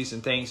conspiracies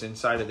and things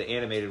inside of the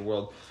animated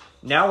world.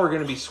 Now we're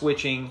going to be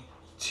switching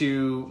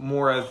to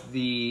more of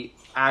the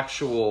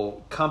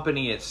actual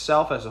company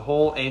itself as a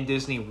whole and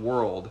Disney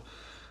World.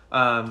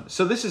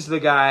 So this is the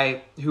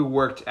guy who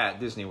worked at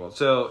Disney World.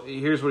 So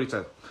here's what he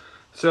said.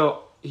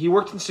 So he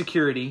worked in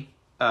security,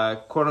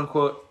 quote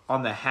unquote,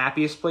 on the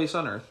happiest place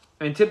on earth.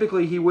 And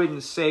typically he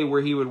wouldn't say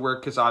where he would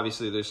work because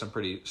obviously there's some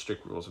pretty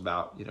strict rules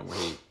about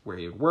where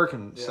he would work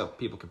and stuff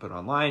people can put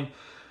online.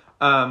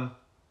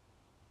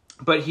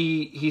 But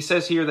he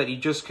says here that he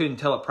just couldn't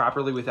tell it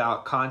properly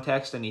without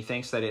context, and he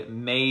thinks that it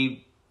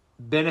may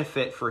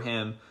benefit for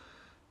him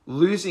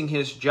losing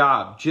his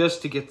job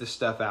just to get this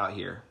stuff out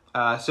here.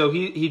 So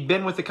he'd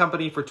been with the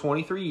company for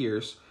 23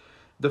 years.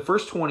 The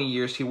first 20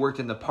 years he worked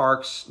in the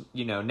parks,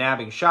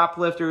 nabbing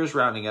shoplifters,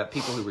 rounding up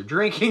people who were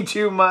drinking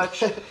too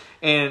much.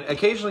 And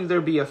occasionally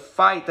there'd be a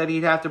fight that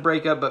he'd have to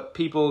break up, but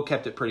people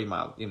kept it pretty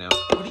mild,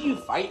 What are you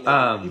fighting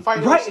over? You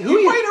fighting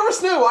over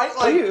Snow White?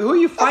 Who are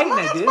you fighting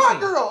at Disney? That's my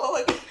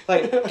girl.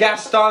 Like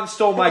Gaston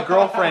stole my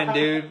girlfriend,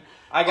 dude.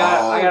 I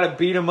gotta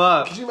beat him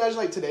up. Could you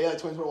imagine today,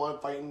 2021,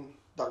 fighting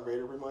Darth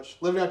Vader pretty much?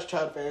 Living out your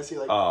childhood fantasy,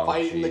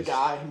 fighting the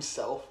guy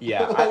himself.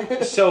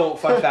 Yeah. So,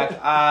 fun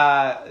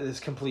fact, this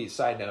complete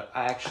side note,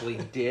 I actually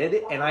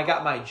did, and I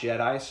got my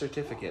Jedi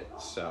certificate.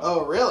 So.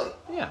 Oh, really?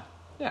 Yeah,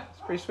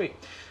 it's pretty sweet.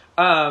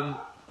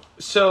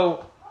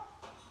 So,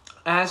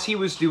 as he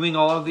was doing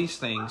all of these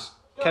things,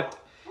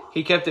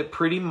 he kept it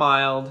pretty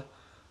mild,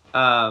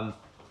 and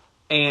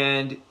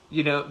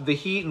the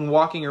heat and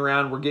walking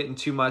around were getting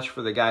too much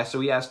for the guy,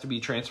 so he asked to be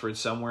transferred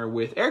somewhere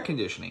with air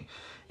conditioning.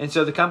 And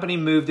so the company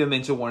moved him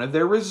into one of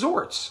their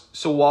resorts.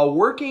 So while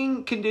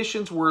working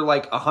conditions were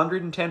like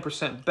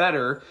 110%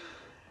 better,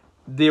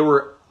 there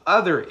were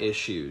other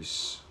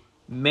issues,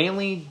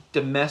 mainly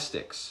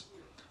domestics.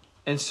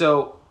 And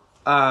so,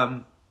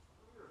 I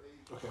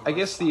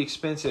guess the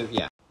expensive,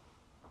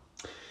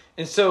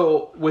 And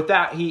so with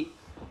that, he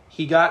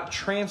got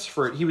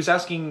transferred. He was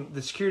asking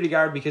the security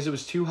guard because it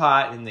was too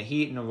hot and the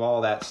heat and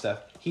all that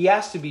stuff. He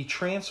asked to be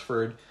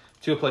transferred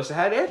to a place that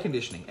had air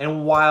conditioning.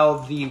 And while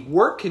the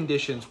work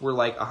conditions were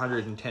like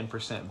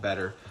 110%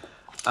 better,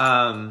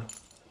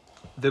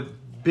 the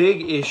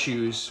big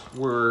issues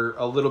were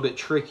a little bit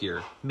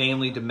trickier,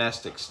 mainly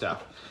domestic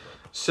stuff.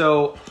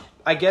 So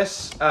I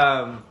guess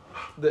the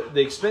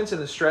expense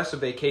and the stress of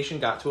vacation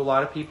got to a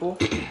lot of people,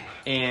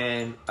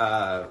 and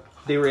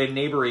they were in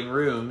neighboring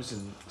rooms,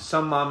 and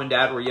some mom and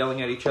dad were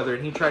yelling at each other,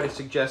 and he tried to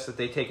suggest that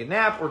they take a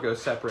nap or go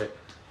separate,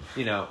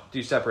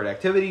 do separate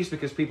activities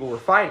because people were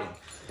fighting.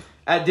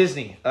 At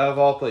Disney, of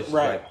all places,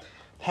 right?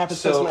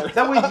 So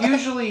that would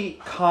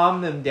usually calm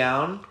them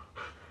down,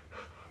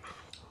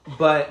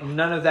 but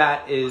none of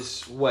that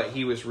is what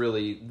he was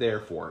really there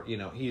for.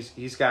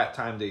 He's got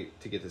time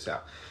to get this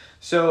out.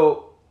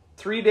 So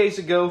 3 days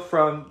ago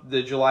from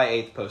the July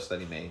 8th post that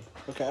he made,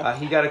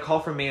 he got a call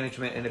from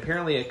management, and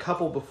apparently a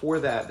couple before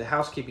that, the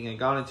housekeeping had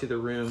gone into the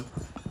room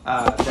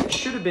that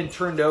should have been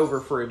turned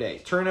over for a day.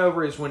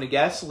 Turnover is when a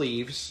guest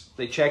leaves,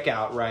 they check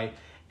out, right?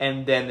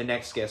 And then the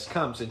next guest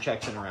comes and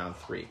checks in around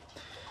 3.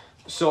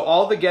 So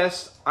all the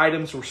guest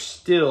items were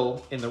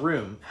still in the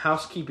room.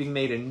 Housekeeping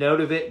made a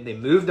note of it and they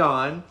moved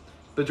on.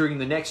 But during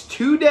the next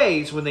 2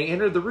 days when they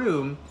entered the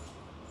room,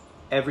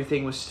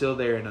 everything was still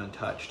there and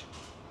untouched.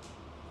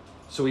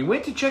 So we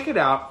went to check it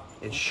out,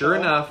 and sure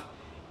enough,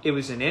 it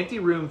was an empty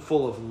room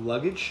full of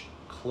luggage,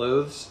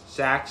 clothes,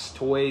 sacks,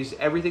 toys,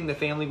 everything the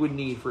family would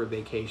need for a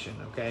vacation,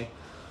 okay?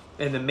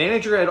 And the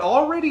manager had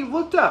already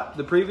looked up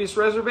the previous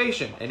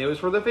reservation, and it was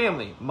for the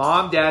family.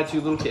 Mom, dad,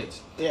 2 little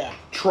kids. Yeah.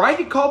 Tried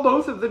to call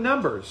both of the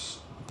numbers,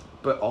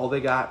 but all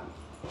they got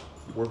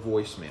were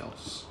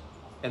voicemails.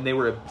 And they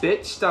were a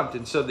bit stumped,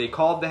 and so they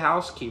called the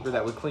housekeeper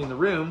that would clean the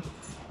room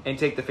and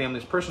take the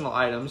family's personal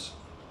items,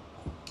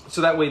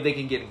 so that way they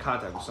can get in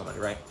contact with somebody,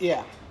 right?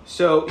 Yeah.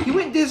 So he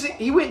went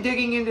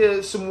digging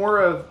into some more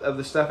of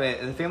the stuff,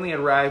 and the family had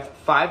arrived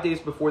 5 days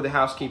before the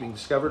housekeeping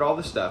discovered all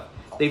the stuff.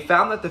 They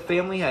found that the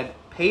family had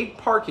paid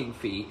parking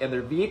fee, and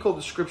their vehicle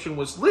description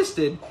was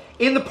listed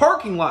in the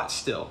parking lot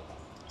still.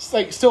 It's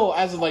like still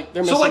as of like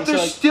they're missing. So like they're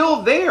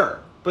still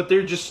there, but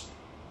they're just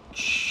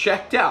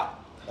checked out.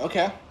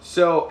 Okay.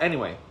 So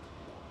anyway,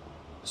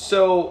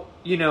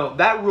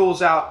 that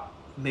rules out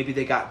maybe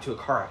they got into a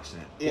car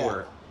accident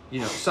or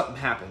something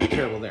happened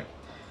terrible there.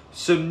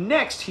 So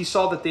next he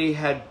saw that they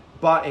had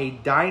bought a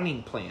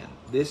dining plan.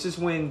 This is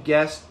when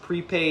guests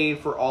prepay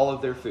for all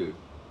of their food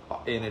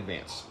in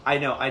advance. I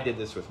know I did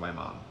this with my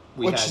mom.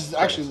 Which is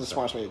actually the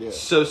smartest way to do it.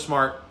 So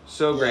smart,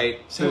 so great.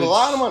 Save a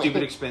lot of money.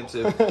 Stupid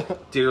expensive.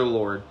 Dear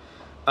Lord.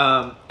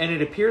 And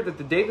it appeared that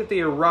the day that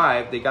they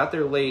arrived, they got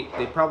there late.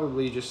 They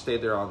probably just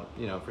stayed there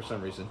for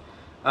some reason.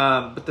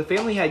 But the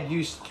family had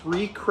used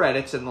 3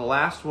 credits, and the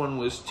last one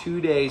was 2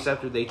 days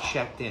after they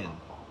checked in.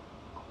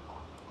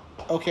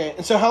 Okay,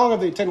 and so how long have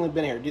they technically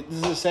been here?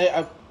 Does it say?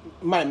 I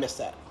might have missed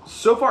that.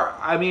 So far,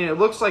 I mean, it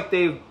looks like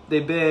they've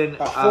been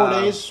about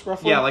 4 days,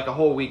 roughly. Yeah, like a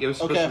whole week. It was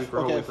supposed to be for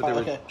a whole week, but they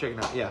were okay. checking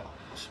out. Yeah.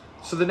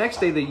 So the next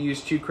day they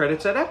used 2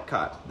 credits at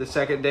Epcot. The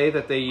second day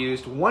that they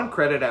used 1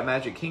 credit at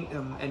Magic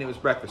Kingdom, and it was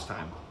breakfast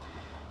time.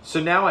 So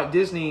now at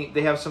Disney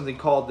they have something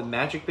called the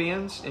Magic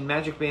Bands, and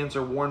Magic Bands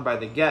are worn by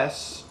the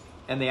guests,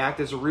 and they act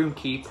as a room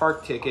key,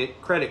 park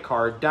ticket, credit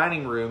card,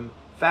 dining room,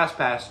 fast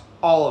pass,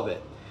 all of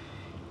it.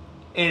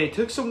 And it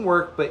took some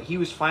work, but he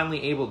was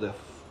finally able to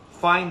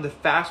find the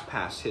fast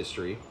pass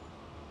history.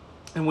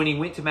 And when he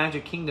went to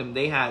Magic Kingdom,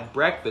 they had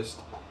breakfast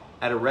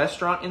at a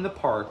restaurant in the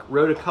park,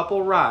 rode a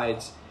couple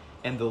rides,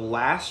 and the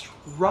last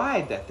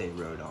ride that they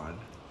rode on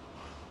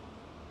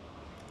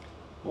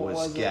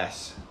was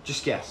guess.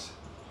 Just guess.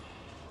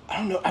 I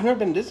don't know. I've never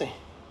been to Disney.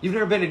 You've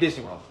never been to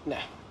Disney World?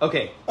 Nah.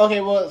 Okay.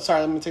 Okay, well,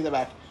 sorry, let me take that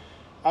back.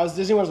 I was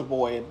Disney when I was a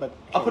boy, but...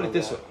 I'll put it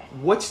this way.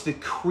 What's the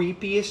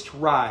creepiest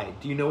ride?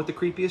 Do you know what the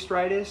creepiest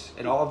ride is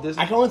in all of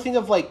Disney? I can only think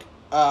of, what's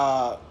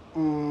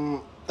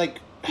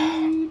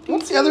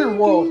the other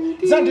world?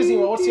 It's not Disney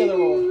World. What's the other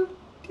world?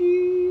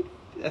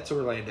 That's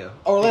Orlando.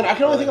 Orlando. I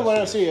can only think of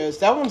Orlando Studios.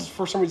 That one's,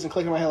 for some reason,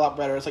 clicking in my head a lot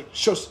better. It's like,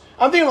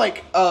 I'm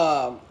thinking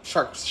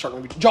shark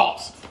movie.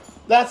 Jaws.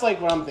 That's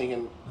like what I'm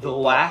thinking. The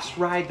last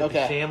ride that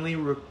the family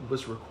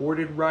was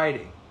recorded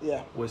riding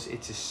was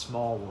It's a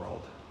Small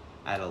World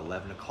at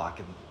 11 o'clock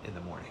in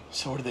the morning.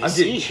 So what do they I'm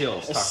see? getting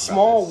chills A talking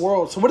small about this.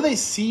 world. So what do they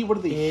see? What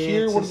do they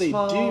hear? What do they do?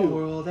 It's a small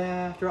world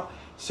after all.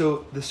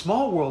 So the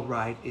Small World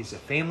ride is a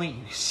family.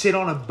 You sit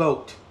on a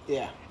boat.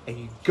 Yeah. And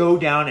you go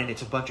down, and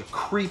it's a bunch of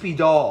creepy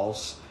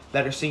dolls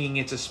that are singing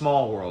 "It's a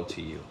Small World"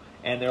 to you.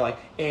 And they're like,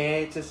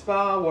 "It's a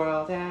small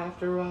world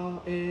after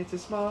all. It's a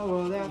small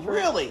world after all."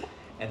 Really?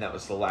 And that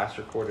was the last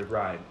recorded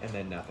ride, and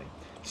then nothing.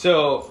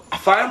 So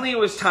finally it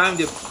was time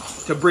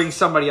to bring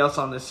somebody else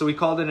on this. So we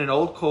called in an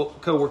old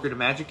co-worker to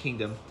Magic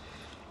Kingdom,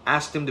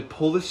 asked him to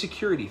pull the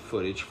security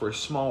footage for a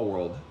Small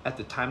World at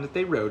the time that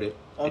they wrote it.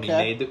 And he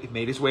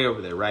made his way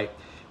over there, right?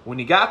 When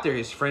he got there,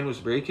 his friend was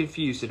very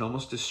confused and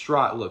almost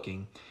distraught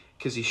looking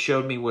because he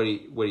showed me what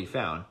he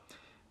found.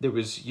 There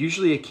was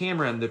usually a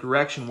camera in the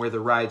direction where the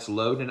rides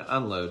load and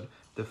unload.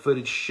 The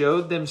footage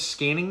showed them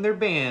scanning their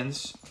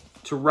bands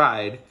to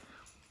ride,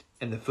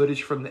 and the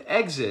footage from the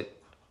exit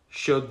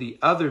showed the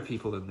other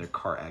people in their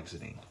car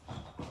exiting.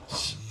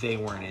 They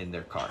weren't in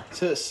their car.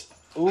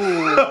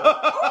 Ooh.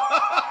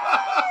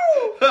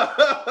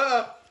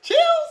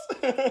 Chills!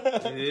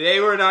 They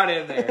were not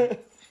in there.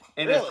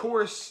 And really? Of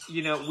course,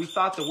 we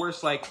thought the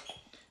worst, like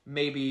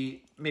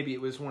maybe it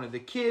was one of the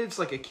kids,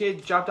 like a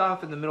kid dropped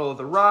off in the middle of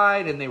the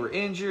ride and they were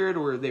injured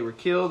or they were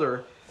killed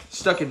or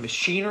stuck in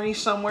machinery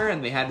somewhere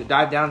and they had to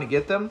dive down to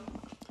get them.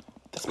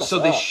 So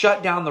they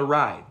shut down the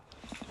ride.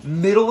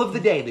 Middle of the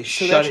day, they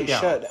shut it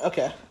down.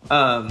 Okay.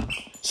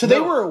 So they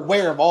were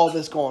aware of all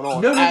this going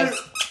on.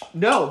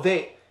 No.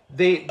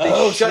 They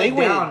shut it down.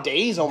 Went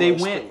days almost. They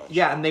went,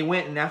 and they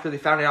went, and after they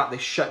found it out, they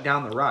shut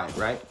down the ride.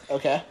 Right.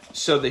 Okay.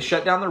 So they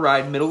shut down the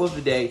ride, middle of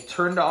the day,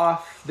 turned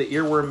off the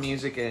earworm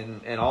music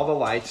and all the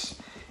lights,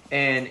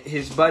 and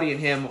his buddy and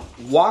him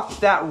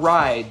walked that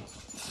ride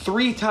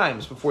 3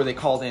 times before they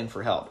called in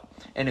for help,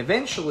 and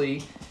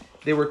eventually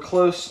they were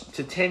close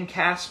to 10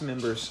 cast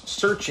members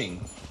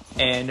searching,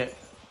 and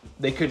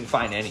they couldn't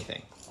find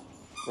anything.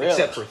 Really?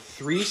 Except for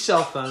 3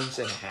 cell phones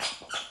and a hat.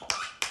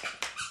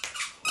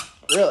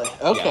 Really?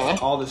 Okay. Yeah,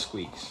 all the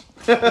squeaks.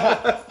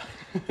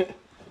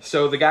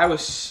 So the guy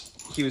was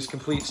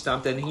complete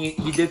stumped, and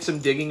he did some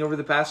digging over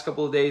the past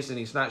couple of days, and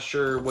he's not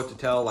sure what to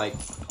tell, like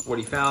what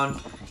he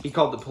found. He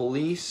called the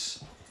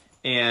police,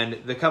 and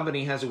the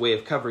company has a way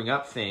of covering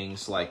up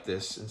things like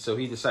this, and so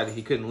he decided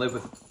he couldn't live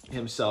with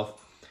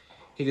himself.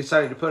 He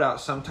decided to put out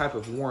some type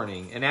of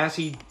warning, and as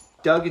he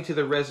dug into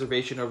the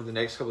reservation over the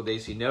next couple of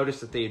days, he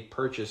noticed that they had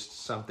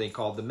purchased something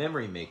called the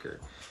Memory Maker.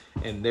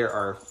 And there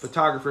are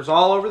photographers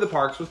all over the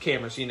parks with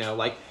cameras,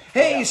 like,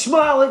 hey,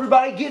 smile,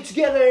 everybody, get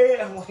together.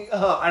 I'm like,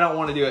 oh, I don't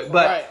want to do it.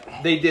 But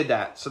They did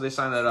that, so they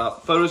signed that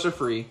up. Photos are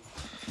free.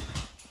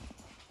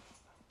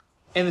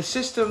 And the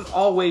system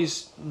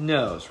always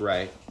knows,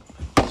 right?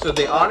 So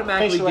they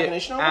automatically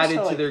get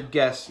added to their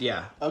guests.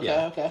 Yeah.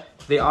 Okay.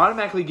 They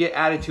automatically get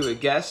added to a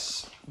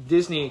guest's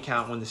Disney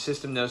account when the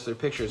system knows their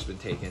picture has been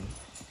taken.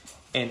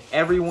 And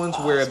everyone's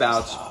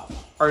whereabouts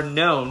are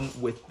known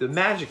with the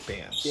magic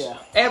bands. Yeah.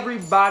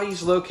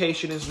 Everybody's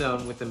location is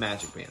known with the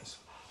magic bands.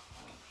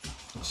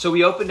 So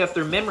we opened up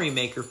their Memory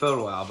Maker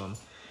photo album,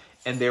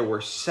 and there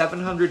were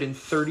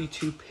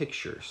 732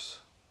 pictures.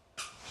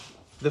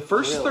 The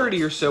first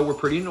 30 or so were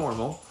pretty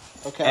normal.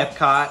 Okay.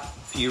 Epcot,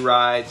 few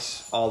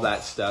rides, all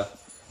that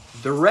stuff.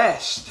 The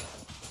rest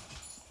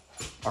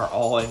are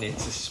all in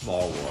It's a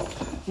Small World.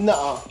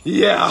 No.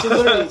 Yeah. So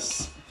literally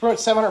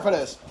 700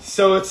 photos.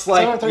 So it's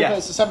like 730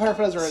 photos. So 700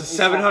 photos are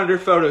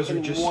 700 photos are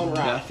just one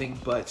ride. Nothing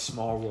but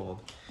Small World.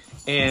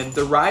 And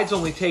the rides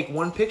only take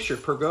one picture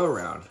per go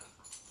around.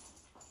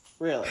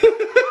 Really?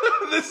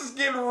 This is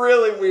getting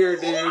really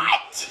weird, dude.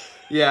 What?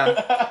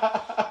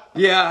 Yeah.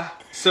 Yeah.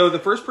 So the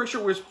first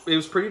picture was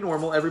pretty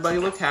normal. Everybody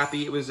looked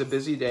happy. It was a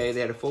busy day.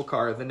 They had a full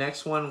car. The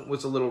next one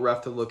was a little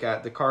rough to look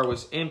at. The car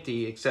was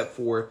empty except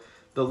for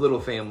the little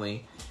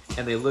family,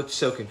 and they looked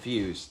so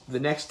confused. The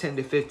next 10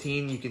 to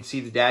 15, you can see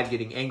the dad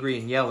getting angry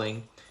and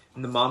yelling,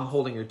 and the mom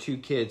holding her two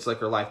kids like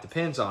her life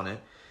depends on it.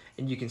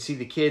 And you can see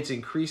the kids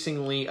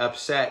increasingly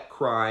upset,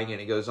 crying,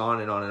 and it goes on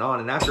and on and on.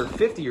 And after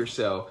 50 or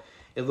so,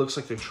 it looks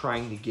like they're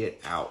trying to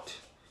get out.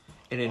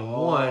 And in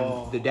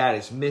one, the dad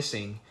is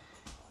missing,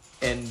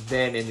 and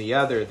then in the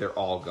other, they're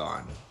all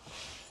gone.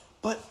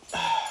 But,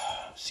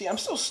 see, I'm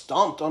still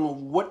stumped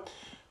on what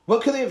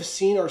could they have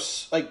seen or,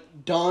 like,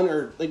 done,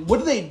 or, like, what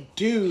did they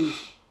do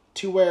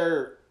to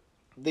where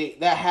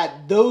that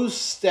had those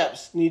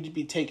steps need to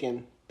be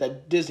taken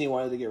that Disney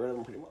wanted to get rid of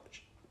them pretty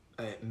much?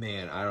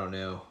 Man, I don't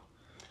know.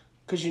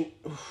 Because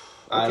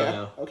I don't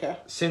know. Okay.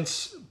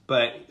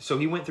 So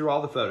he went through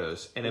all the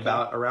photos, and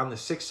about around the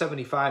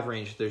 675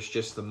 range, there's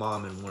just the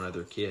mom and one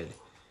other kid.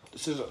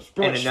 So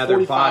and another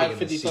 45, body in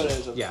 50 the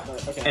photos. scene. Yeah.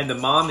 Okay. And the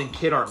mom and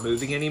kid aren't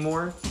moving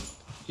anymore.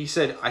 He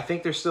said, I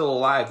think they're still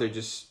alive. They're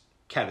just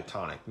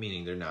catatonic,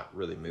 meaning they're not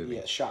really moving.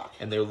 Yeah, shock.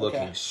 And they're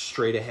looking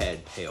straight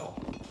ahead,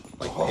 pale.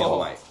 Like pale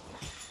white.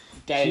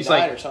 Daddy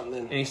died or something.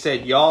 And he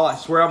said, y'all, I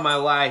swear on my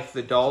life,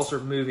 the dolls are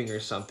moving or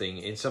something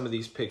in some of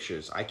these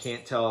pictures. I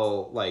can't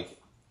tell, like,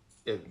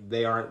 if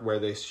they aren't where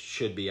they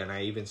should be. And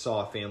I even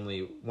saw a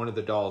family, one of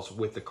the dolls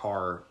with the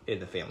car in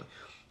the family.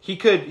 He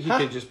could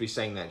just be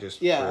saying that just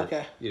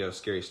for,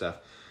 scary stuff.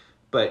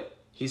 But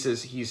he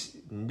says he's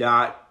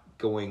not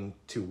going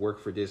to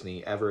work for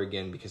Disney ever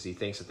again because he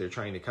thinks that they're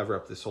trying to cover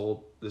up this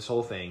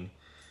whole thing.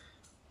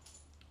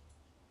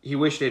 He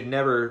wished it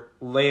never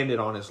landed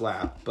on his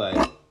lap,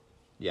 but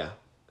yeah.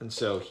 And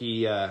so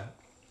he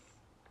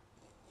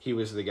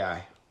was the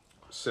guy.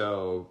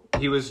 So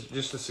he was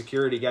just a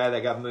security guy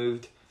that got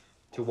moved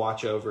to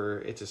watch over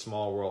It's a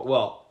Small World.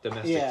 Well,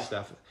 domestic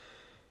stuff.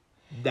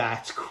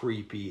 That's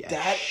creepy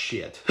as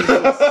shit.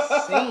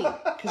 Insane.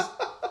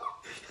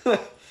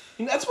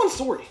 That's one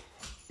story.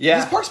 Yeah.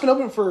 This park's been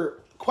open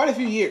for quite a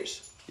few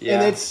years. Yeah.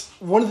 And it's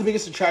one of the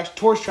biggest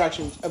tourist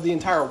attractions of the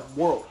entire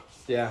world.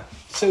 Yeah.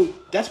 So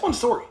that's one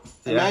story.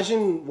 Yeah.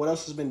 Imagine what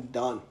else has been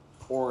done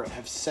or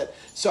have said.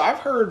 So I've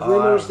heard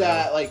rumors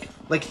that like,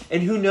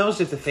 and who knows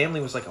if the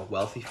family was like a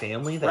wealthy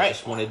family that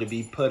just wanted to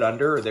be put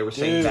under, or they were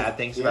saying bad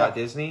things about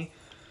Disney.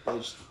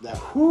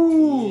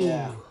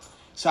 Yeah.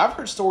 So I've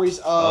heard stories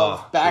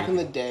of back in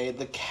the day,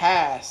 the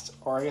cast,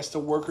 or I guess the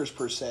workers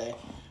per se,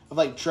 of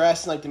like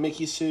dressed in like the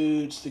Mickey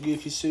suits, the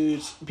Goofy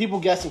suits, people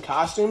guessed in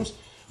costumes,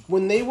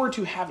 when they were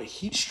to have a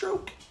heat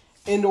stroke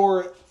and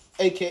or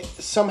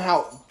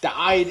somehow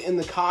died in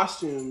the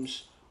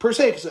costumes per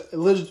se, because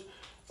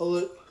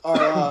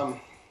I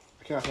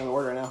cannot find the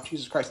word right now.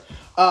 Jesus Christ.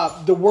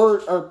 The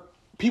word, or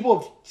people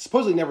have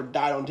supposedly never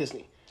died on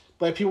Disney,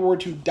 but if people were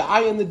to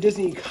die in the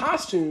Disney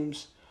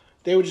costumes,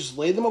 they would just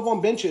lay them up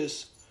on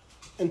benches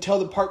until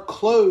the park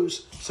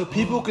closed so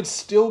people could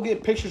still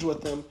get pictures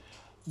with them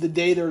the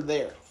day they're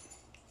there.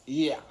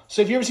 Yeah.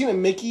 So if you ever seen a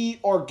Mickey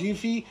or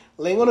Goofy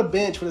laying on a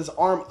bench with his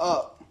arm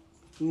up,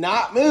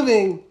 not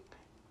moving,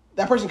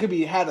 that person could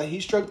be had a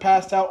heat stroke,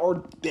 passed out,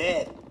 or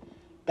dead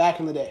back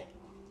in the day.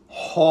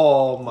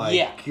 Oh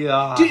my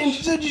gosh.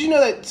 Did you know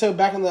that? So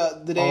back in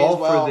the day all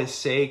as well. for the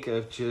sake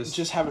of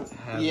just having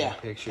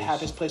pictures.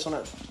 Happiest place on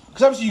earth.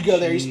 Because obviously you go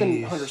there, you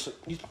spend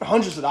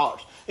hundreds of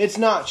dollars. It's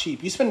not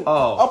cheap. You spend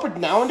upward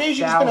nowadays.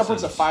 You can spend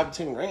upwards of $5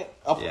 to $10 grand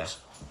upwards.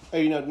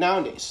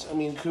 nowadays. I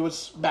mean,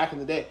 what's back in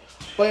the day.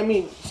 But I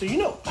mean, so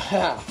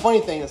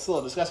funny thing that's a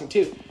little disgusting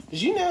too.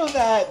 Did you know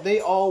that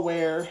they all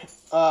wear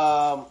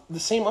the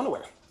same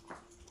underwear?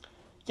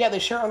 Yeah, they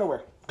share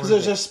underwear because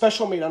there's a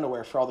special made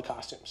underwear for all the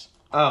costumes.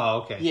 Oh,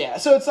 okay. Yeah,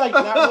 so it's like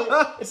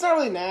it's not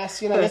really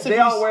nasty. They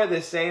all wear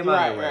the same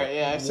underwear. Right,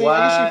 yeah. So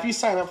I guess if you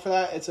sign up for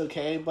that, it's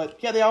okay. But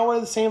yeah, they all wear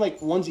the same like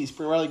onesies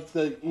for like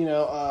the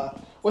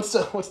what's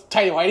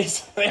tighty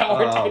whities? They all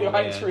wear tighty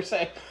whities per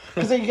se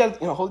because then you got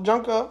hold the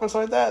junk up and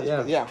stuff like that. Yeah,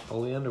 but yeah.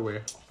 Holy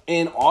underwear.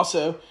 And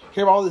also,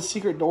 hear about all the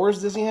secret doors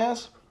Disney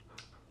has?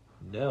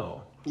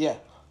 No. Yeah,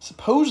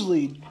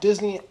 supposedly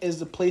Disney is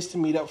the place to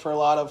meet up for a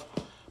lot of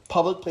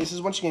public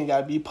places. Once again, you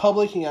gotta be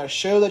public. You gotta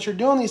show that you're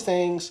doing these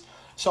things.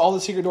 So all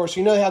the secret doors.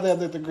 So they have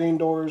the green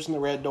doors and the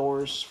red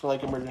doors for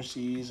like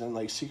emergencies and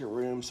like secret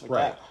rooms like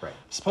that. Right.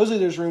 Supposedly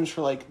there's rooms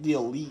for like the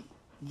elite.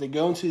 They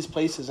go into these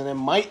places and it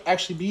might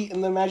actually be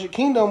in the Magic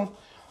Kingdom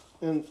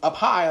and up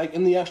high, like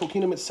in the actual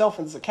kingdom itself,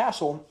 it's a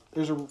castle.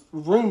 There's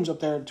rooms up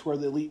there to where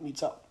the elite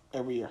meets up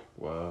every year.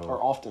 Whoa.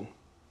 Or often.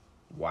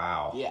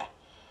 Wow. Yeah.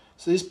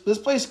 So this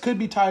place could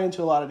be tied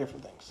into a lot of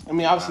different things. I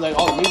mean, obviously, like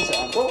all the movies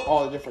have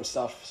all the different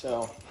stuff.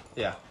 So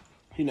yeah,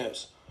 who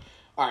knows?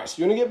 All right,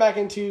 so you want to get back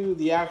into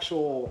the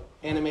actual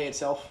anime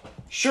itself?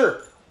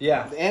 Sure.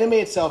 Yeah. The anime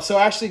itself. So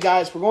actually,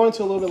 guys, we're going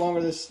into a little bit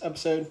longer this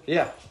episode.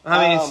 Yeah.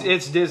 I mean,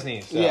 it's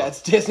Disney. So. Yeah,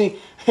 it's Disney.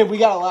 We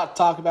got a lot to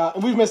talk about,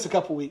 and we've missed a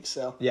couple weeks,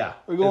 so yeah,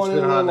 we're going in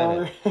a little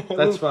longer.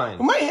 That's fine.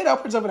 We might hit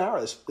upwards of an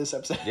hour this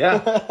episode. Yeah.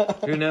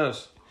 Who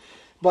knows?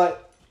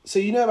 But so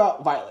you know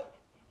about Violet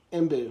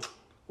and Boo,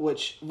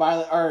 which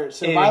Violet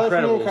from The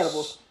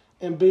Incredibles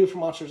and Boo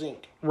from Monsters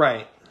Inc.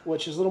 Right.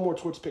 Which is a little more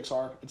towards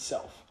Pixar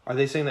itself. Are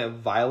they saying that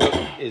Violet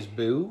is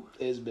Boo?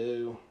 Is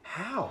Boo.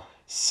 How?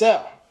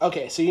 So,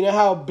 okay, so you know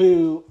how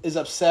Boo is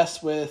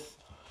obsessed with...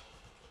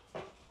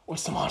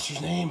 What's the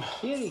monster's name?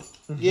 Kitty.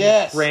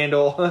 Yes.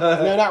 Randall.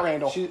 No, not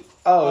Randall.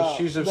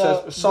 She's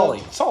obsessed with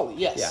Sully. Sully,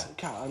 yes. Yeah.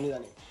 God, I knew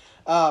that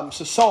name.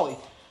 So Sully.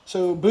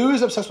 So Boo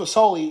is obsessed with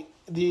Sully,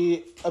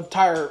 the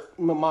entire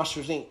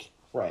Monsters, Inc.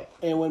 Right.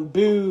 And when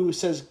Boo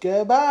says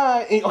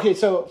goodbye... Okay,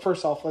 so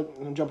first off,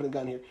 I'm jumping the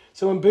gun here.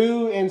 So when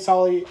Boo and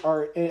Sully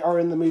are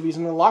in the movies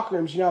in the locker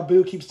rooms, you know how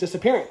Boo keeps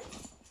disappearing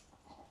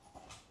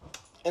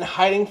and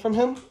hiding from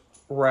him?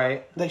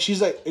 Right. Like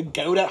she's like a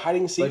goat at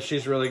hiding and seek. Like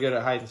she's really good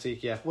at hide and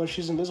seek, yeah. What if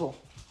she's invisible?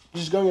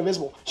 She's going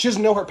invisible. She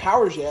doesn't know her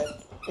powers yet.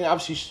 And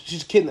obviously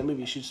she's a kid in the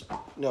movie. She's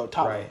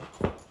top. Right.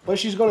 What if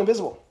she's going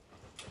invisible?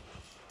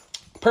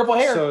 Purple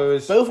hair. So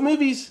both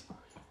movies.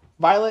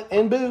 Violet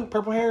and Boo,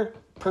 purple hair,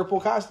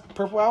 purple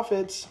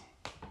outfits.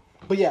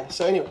 But yeah,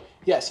 so anyway.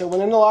 Yeah, so when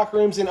they're in the locker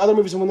rooms, in other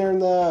movies, and when they're in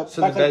the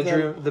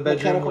bedroom, the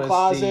bedroom was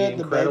closet,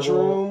 the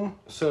bedroom.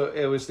 So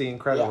it was the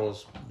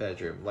Incredibles'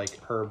 bedroom,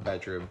 like her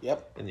bedroom.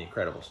 Yep. In the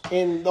Incredibles.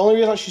 And the only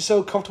reason she's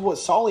so comfortable with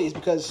Sully is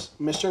because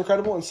Mr.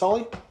 Incredible and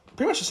Sully,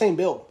 pretty much the same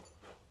build.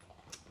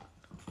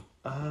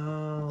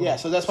 Oh. Yeah,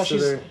 so that's why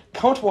she's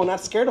comfortable and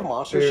not scared of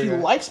monsters. She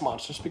likes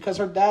monsters because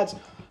her dad's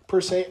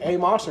per se a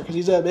monster because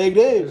he's a big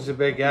dude. He's a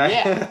big guy.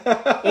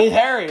 Yeah, he's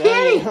hairy.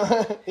 Kitty.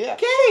 Yeah,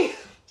 Kitty.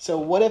 So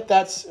what if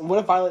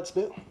Violet's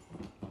Boo?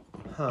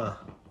 Huh.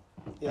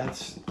 Yeah.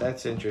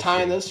 That's interesting.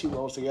 Tying those two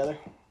worlds together.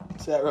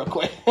 Say that real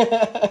quick.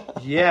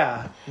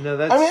 Yeah. No,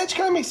 that's... I mean, that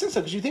kind of makes sense,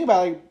 though, because you think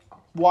about, like,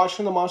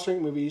 watching the Monster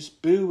Inc. movies,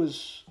 Boo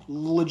was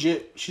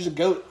legit... She's a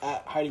goat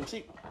at hiding and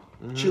seek.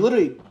 Mm-hmm. She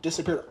literally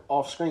disappeared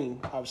off screen,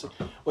 obviously.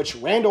 Which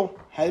Randall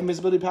had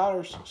invisibility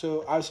powers,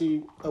 so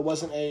obviously it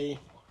wasn't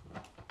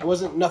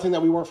nothing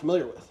that we weren't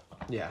familiar with.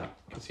 Yeah,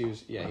 because he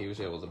was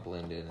able to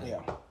blend in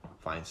and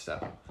find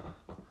stuff.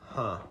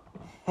 Huh.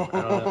 I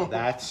don't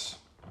know.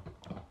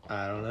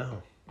 I don't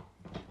know.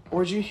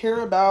 Or did you hear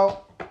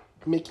about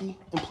Mickey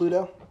and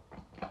Pluto?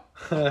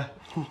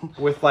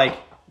 With, like,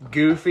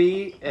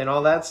 Goofy and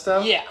all that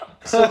stuff? Yeah.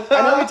 So,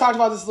 I know we talked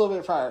about this a little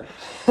bit prior.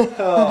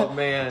 Oh,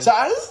 man. So,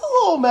 this is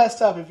a little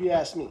messed up if you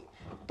ask me.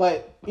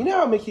 But, you know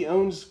how Mickey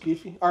owns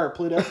Goofy? Or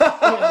Pluto?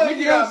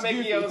 Mickey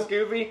owns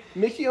Goofy?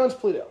 Mickey owns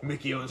Pluto.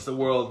 Mickey owns the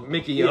world.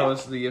 Mickey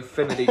owns the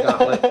Infinity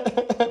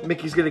Gauntlet.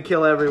 Mickey's gonna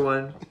kill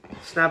everyone.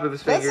 Snap of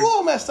his fingers. That's a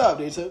little messed up,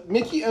 dude. So,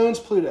 Mickey owns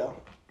Pluto.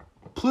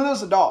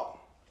 Pluto's a dog.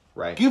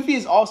 Right. Goofy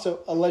is also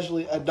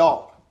allegedly a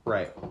dog.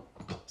 Right.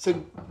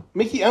 So,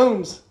 Mickey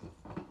owns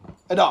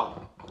a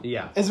dog.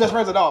 Yeah. His best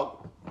friend's a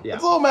dog. Yeah.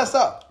 It's a little messed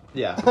up.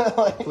 Yeah.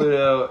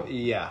 Pluto,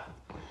 yeah.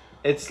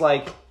 It's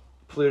like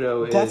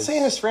Pluto is... That's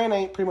saying his friend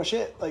ain't pretty much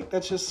it. Like,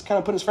 that's just kind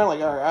of putting his friend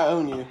like, all right, I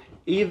own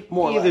you.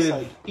 More or less.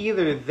 Like,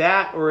 either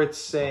that or it's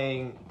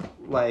saying,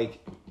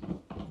 like,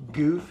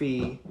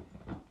 Goofy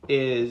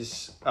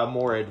is a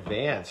more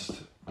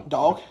advanced...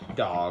 Dog.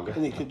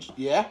 And he could,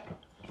 yeah.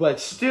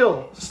 But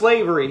still,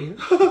 slavery.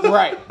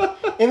 Right.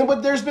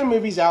 But there's been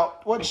movies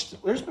out.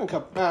 There's been a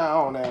couple. I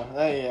don't know.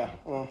 Yeah.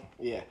 Well,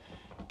 yeah.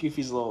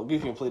 Goofy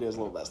and Pluto's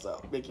a little messed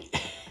up. Mickey.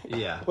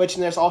 Yeah. Which,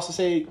 and there's also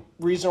say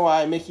reason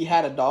why Mickey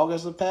had a dog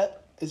as a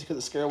pet is because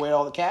it scared away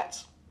all the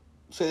cats.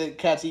 So the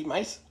cats eat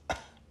mice.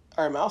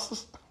 Or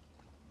mouses.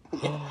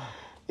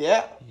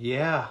 Yeah.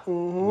 Yeah.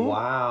 Mm-hmm.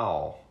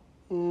 Wow.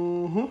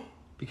 Mm-hmm.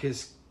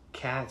 Because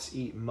cats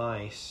eat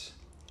mice.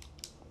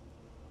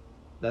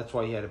 That's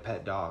why he had a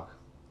pet dog.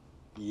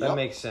 Yep. That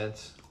makes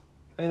sense.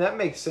 I mean, that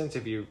makes sense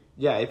if you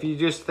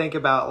just think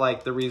about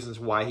like the reasons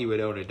why he would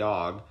own a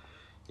dog.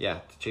 Yeah,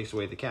 to chase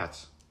away the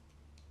cats.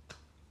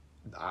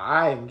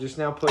 I'm just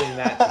now putting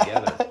that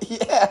together.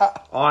 Yeah.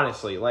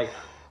 Honestly, like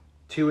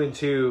 2 and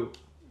 2,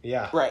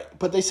 yeah. Right,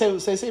 but they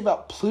say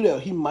about Pluto,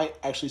 he might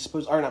actually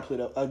not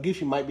Pluto.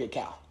 Goofy might be a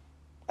cow.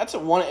 That's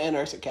one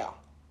anorexic cow,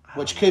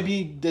 which could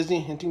be Disney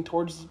hinting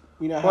towards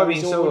how Well, I mean,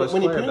 he's so doing was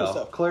Winnie Pooh and Clarabelle.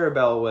 stuff.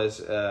 Clarabelle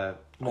was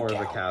more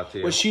of a cow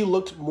too. But she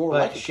looked more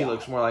like a she cow.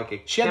 looks more like a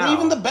cow. She had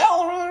even the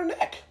bell around her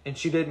neck. And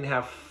she didn't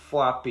have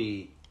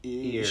floppy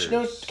ears. You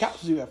know,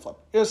 cows do have floppy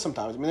ears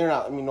sometimes. I mean, they're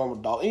not. I mean, normal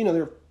dogs.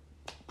 They're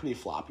pretty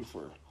floppy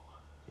for.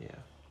 Yeah.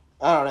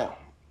 I don't know.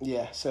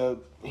 Yeah, so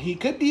he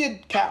could be a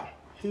cow.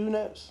 Who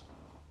knows?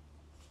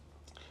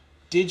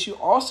 Did you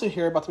also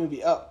hear about the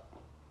movie Up?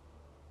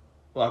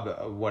 Well,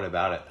 what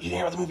about it? You didn't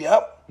hear about the movie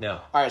Up? No.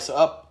 All right, so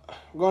Up.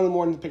 We're going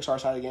more into the Pixar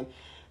side again.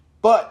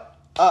 But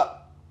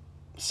Up.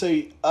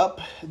 So Up,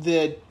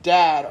 the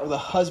dad or the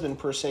husband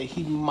per se,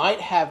 he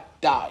might have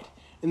died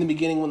in the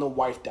beginning when the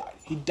wife died.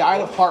 He died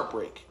of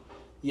heartbreak.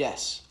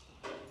 Yes.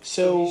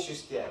 So he's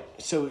just dead.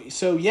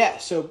 So yeah.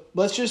 So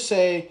let's just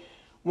say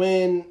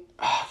when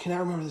can I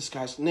remember this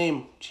guy's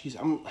name? Jeez,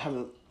 I'm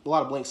having a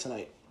lot of blanks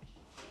tonight.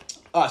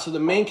 So the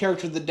main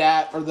character, the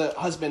dad or the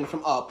husband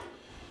from Up,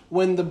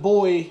 when the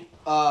boy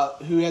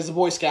who has a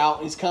Boy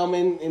Scout, he's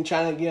coming and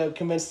trying to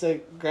convince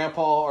the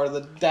grandpa or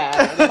the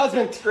dad, or the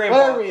husband,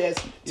 whatever he is,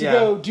 to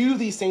go do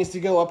these things, to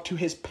go up to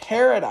his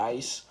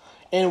paradise.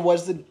 And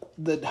what does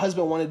the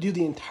husband want to do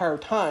the entire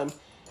time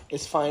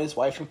is find his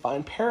wife and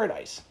find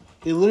paradise.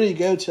 They literally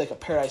go to like a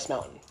paradise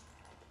mountain.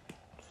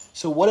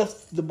 So what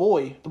if the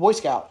Boy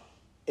Scout,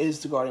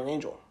 is the guardian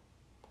angel,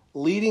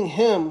 leading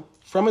him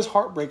from his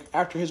heartbreak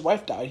after his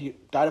wife died. He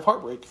died of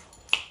heartbreak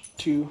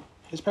to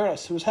his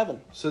paradise, to his heaven.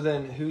 So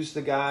then, who's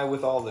the guy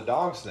with all the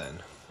dogs? Then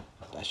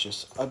that's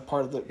just a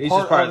part of the. He's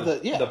just part of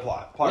the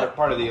plot,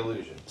 part of the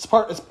illusion. It's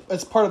part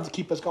of the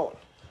keep us going.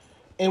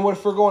 And what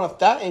if we're going off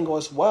that angle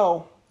as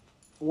well?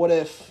 What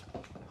if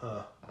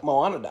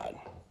Moana died?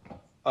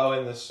 Oh,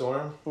 in the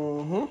storm.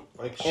 Mm-hmm.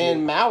 Like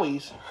and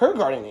Maui's her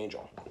guardian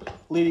angel,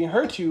 leading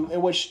her to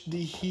which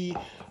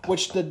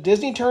the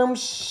Disney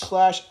terms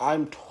 /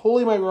 I'm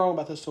totally might be wrong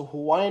about this. So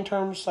Hawaiian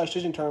terms /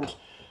 Disney terms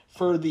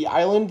for the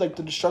island, like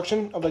the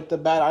destruction of like the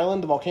bad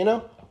island, the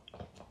volcano,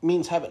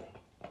 means heaven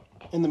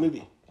in the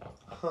movie.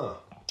 Huh.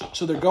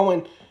 So they're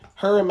going.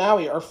 Her and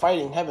Maui are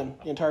fighting heaven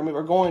the entire movie.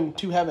 Are going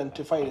to heaven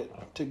to fight it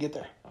to get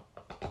there.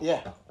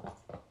 Yeah.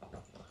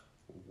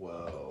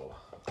 Whoa.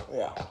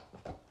 Yeah.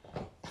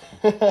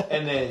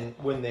 And then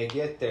when they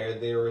get there,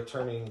 they're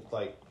returning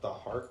like the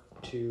heart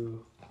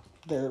to.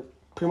 They're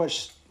pretty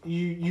much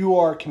you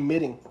are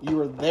committing.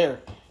 You are there.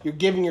 You're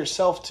giving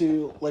yourself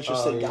to, let's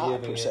just say,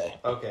 God per se.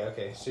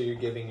 Okay. So you're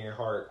giving your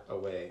heart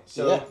away.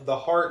 So the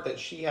heart that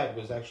she had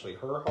was actually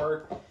her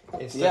heart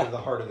instead of the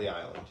heart of the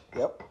island.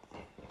 Yep.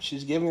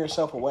 She's giving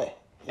herself away.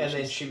 And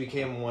then she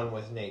became one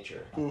with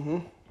nature. Mm-hmm.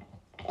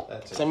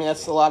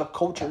 That's a lot of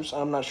cultures.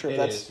 I'm not sure if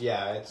that's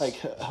it's like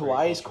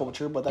Hawaii's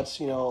culture, but that's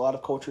a lot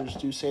of cultures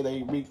do say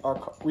they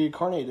are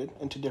reincarnated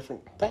into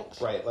different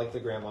things. Right, like the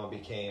grandma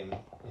became,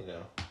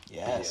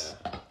 Yes.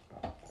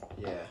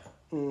 Yeah.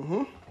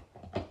 Mm-hmm.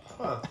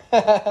 Huh.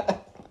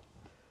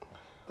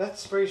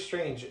 That's very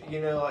strange.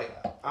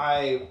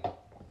 I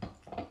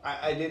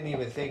didn't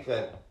even think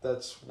that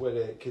that's what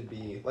it could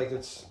be. Like,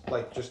 it's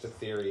like just a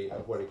theory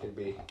of what it could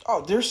be.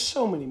 Oh, there's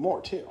so many more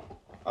too.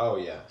 Oh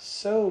yeah.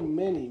 So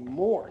many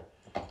more.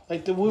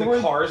 Like the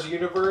Cars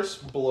universe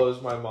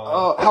blows my mind.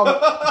 Oh,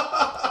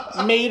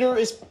 how Mater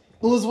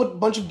was what, a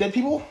bunch of dead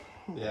people?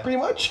 Yeah. Pretty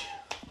much.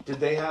 Did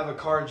they have a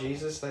car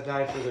Jesus that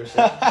died for their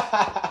sins?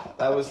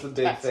 That was the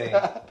big thing.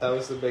 That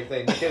was the big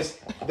thing. Because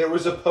there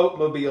was a Pope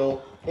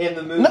mobile in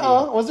the movie.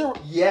 Nuh-uh. Was there?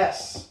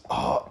 Yes.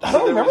 Oh, I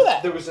don't remember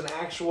that. There was an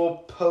actual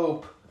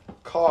Pope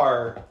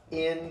car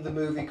in the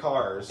movie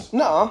Cars.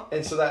 Nuh-uh.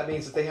 And so that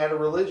means that they had a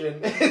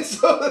religion. And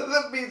so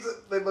that means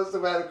that they must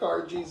have had a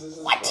car Jesus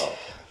as well.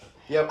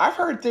 Yep. I've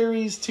heard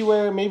theories to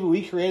where maybe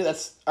we created,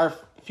 that's our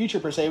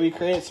future per se, we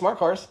created smart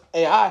cars,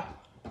 AI,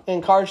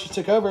 and cars just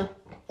took over.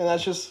 And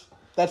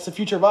that's the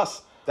future of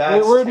us.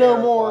 We're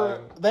no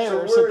more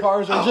there, so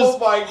cars are just... Oh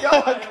my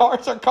God.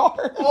 Cars are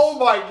cars. Oh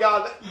my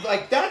God.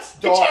 Like, that's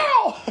dark.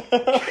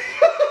 Ka-chow!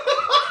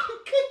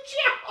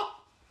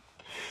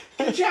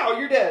 Ka-chow,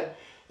 you're dead.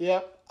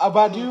 Yep. But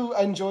I do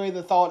enjoy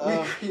the thought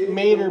of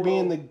Mater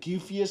being the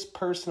goofiest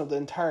person of the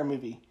entire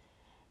movie.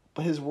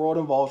 But his world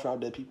involves around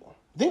dead people.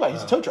 Think about it,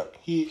 he's a tow truck.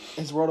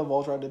 His world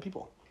involves around dead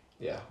people.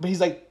 Yeah. But he's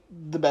like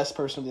the best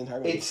person of the entire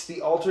movie. It's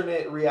the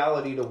alternate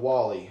reality to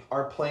WALL-E.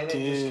 Our planet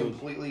just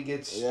completely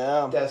gets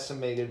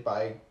decimated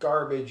by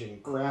garbage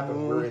and crap,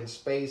 and we're in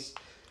space.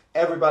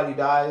 Everybody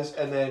dies,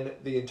 and then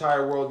the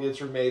entire world gets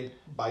remade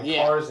by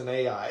cars and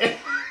AI.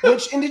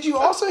 And did you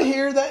also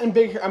hear that in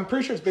Big Hero? I'm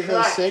pretty sure it's Big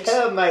Hero 6.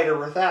 Terminator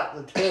without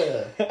the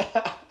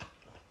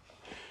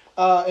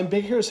tub. In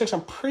Big Hero 6,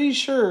 I'm pretty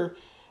sure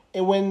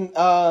And when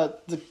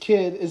the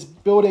kid is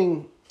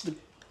building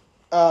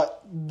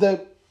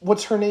the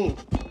what's her name?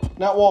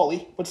 Not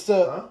Wally. What's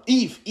the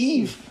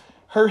Eve?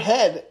 Her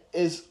head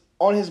is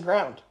on his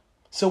ground.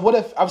 So what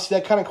if obviously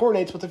that kind of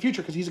coordinates with the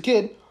future because he's a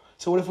kid.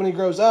 So what if when he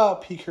grows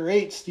up he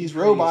creates these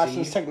robots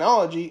and this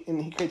technology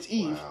and he creates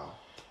Eve? Wow.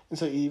 And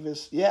so Eve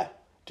is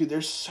dude.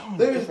 There's so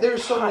many.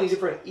 There's so many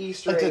different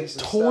Easter eggs.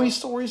 Like the Toy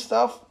Story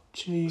stuff.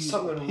 Jeez,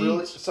 something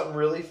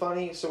really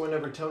funny. So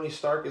whenever Tony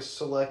Stark is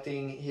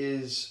selecting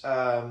his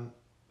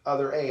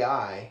other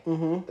AI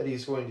that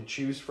he's going to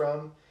choose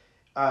from,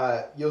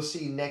 you'll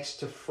see next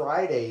to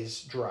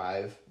Friday's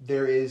drive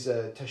there is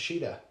a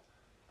Tashida,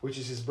 which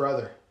is his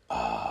brother.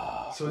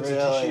 Oh, so it's a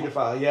Tashida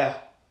file. Yeah,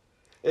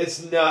 it's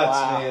nuts,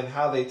 man.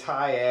 How they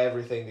tie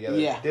everything together.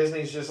 Yeah.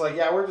 Disney's just like,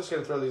 we're just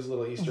going to throw these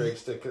little Easter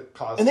eggs to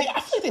cause. And I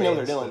feel like they know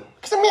what they're doing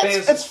because I mean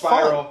it's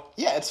fun.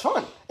 Yeah, it's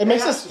fun. It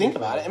makes us think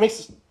about it. It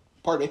makes us.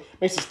 Pardon me,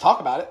 makes us talk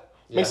about it.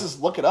 Makes us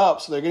look it up,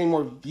 so they're getting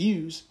more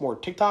views, more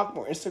TikTok,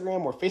 more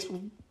Instagram, more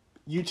Facebook,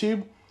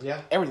 YouTube.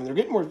 Yeah. Everything. They're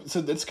getting more, so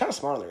it's kind of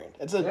smart on their end.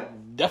 It's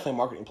definitely a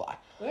marketing play.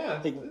 Yeah.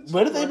 Like,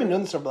 what have they been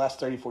doing this over the last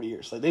 30, 40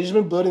 years? Like, they've just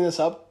been building this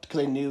up because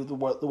they knew the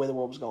way the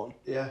world was going.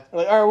 Yeah. They're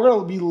like, all right, we're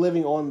going to be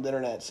living on the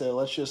internet, so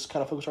let's just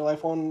kind of focus our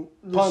life on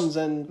puns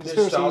and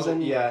conspiracies.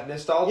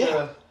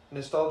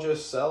 Nostalgia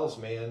sells,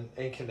 man,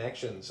 and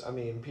connections. I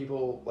mean,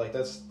 people, like,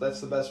 that's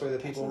the best way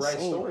that people write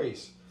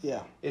stories.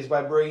 Yeah. Is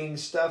by bringing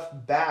stuff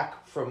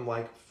back from,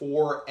 like,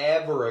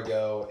 forever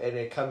ago, and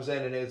it comes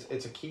in, and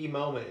it's a key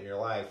moment in your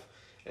life.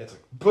 And it's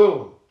like,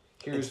 boom,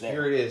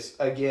 here it is,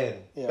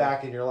 again,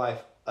 back in your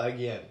life,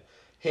 again.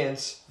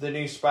 Hence, the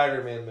new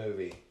Spider-Man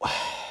movie.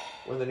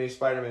 When the new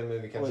Spider-Man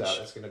movie comes out,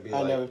 it's going to be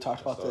I know we've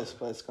talked about this,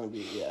 but it's going to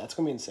be, it's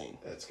going to be insane.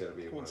 It's going to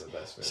be one of the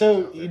best movies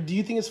So, do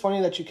you think it's funny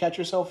that you catch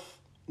yourself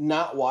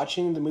not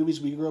watching the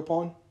movies we grew up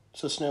on?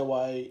 So, Snow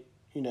White,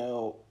 we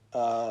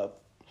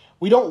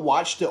don't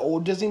watch the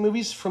old Disney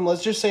movies from,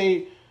 let's just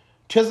say,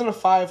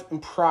 2005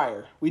 and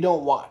prior. We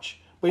don't watch.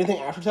 But anything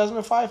after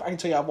 2005, I can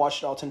tell you I've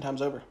watched it all 10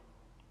 times over.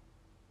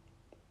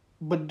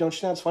 But don't you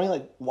think it's funny?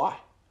 Like, why?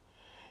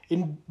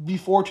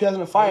 Before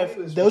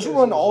 2005, those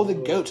were on all the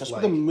goats. That's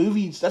what the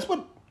movies, that's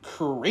what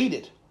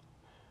created,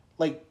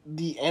 like,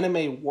 the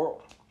anime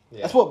world.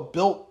 Yeah. That's what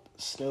built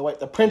Snow White,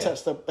 the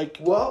princess.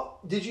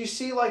 Well, did you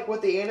see, like,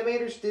 what the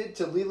animators did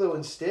to Lilo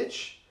and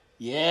Stitch?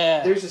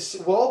 Yeah. There's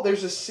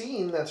a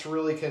scene that's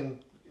really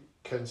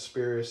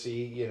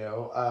conspiracy,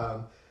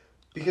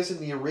 because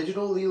in the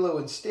original Lilo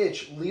and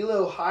Stitch,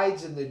 Lilo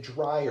hides in the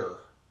dryer.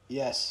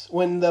 Yes,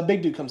 when the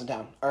big dude comes in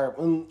town, or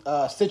when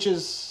Stitch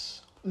is...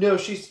 No,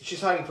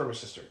 she's hiding from her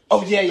sister.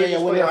 Oh, when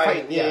they're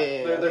fighting.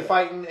 They're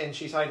fighting, and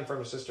she's hiding from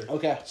her sister.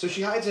 Okay. So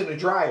she hides in a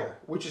dryer,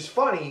 which is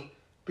funny,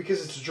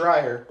 because it's a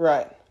dryer.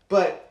 Right.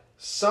 But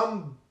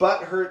some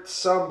butthurt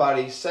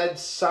somebody said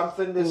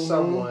something to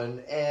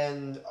someone,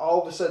 and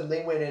all of a sudden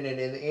they went in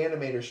and the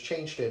animators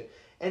changed it,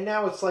 and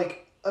now it's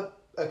like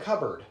a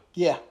cupboard.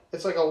 Yeah.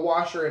 It's like a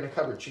washer in a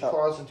cupboard. She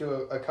crawls into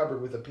a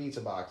cupboard with a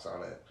pizza box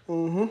on it.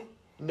 Mm-hmm.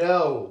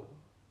 No.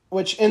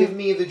 Give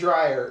me the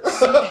dryer.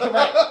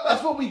 Right.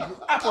 That's what we grew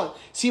up on.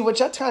 See, which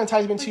that kind of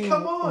ties me into,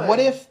 come on. What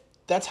if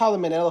that's how the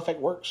Mandela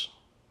effect works?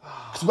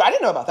 Because I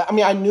didn't know about that. I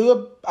mean,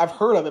 I've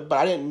heard of it, but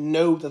I didn't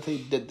know that they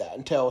did that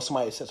until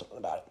somebody said something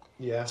about it.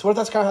 Yeah. So what if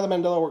that's kind of how the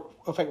Mandela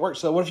effect works?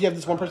 So what if you have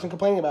this one person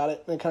complaining about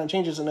it, and it kind of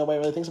changes, and nobody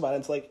really thinks about it?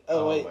 It's like,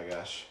 wait. Oh my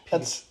gosh.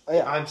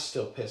 I'm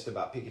still pissed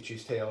about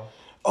Pikachu's tail.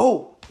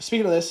 Oh,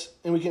 speaking of this,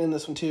 and we can end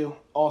this one too,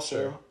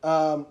 also.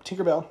 Sure.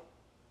 Tinkerbell.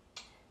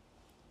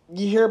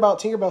 You hear about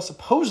Tinkerbell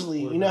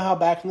supposedly, you know how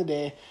back in the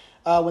day,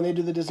 when they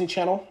do the Disney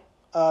Channel,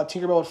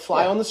 Tinkerbell would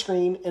fly on the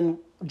screen and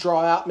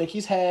draw out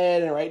Mickey's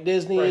head and write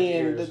Disney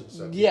and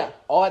stuff,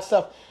 all that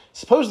stuff.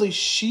 Supposedly,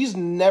 she's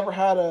never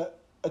had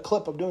a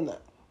clip of doing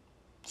that.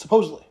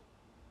 Supposedly.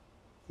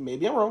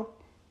 Maybe I'm wrong.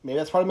 Maybe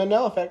that's part of the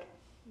Mandela effect.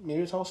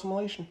 Maybe it's all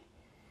simulation.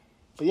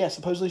 But yeah,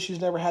 supposedly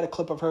she's never had a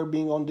clip of her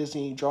being on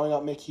Disney, drawing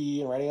out Mickey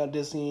and writing out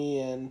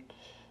Disney and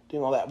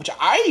doing all that. Which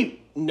I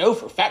know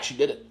for a fact she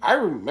did it. I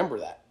remember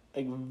that.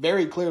 Like,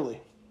 very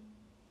clearly.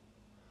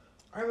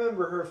 I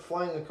remember her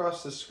flying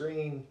across the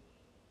screen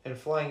and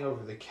flying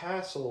over the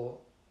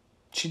castle.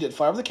 She did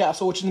fly over the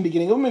castle, which in the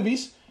beginning of the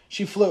movies,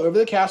 she flew over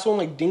the castle and,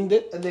 like, dinged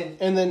it. And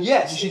then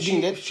yes, she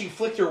dinged it. She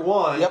flicked her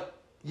wand. Yep.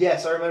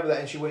 Yes, I remember that.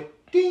 And she went,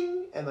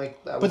 ding, and,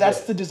 like, that was But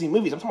that's the Disney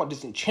movies. I'm talking about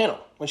Disney Channel.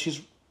 When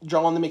she's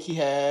drawing the Mickey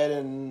head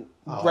and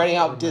writing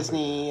out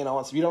Disney and all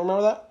that stuff. You don't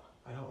remember that?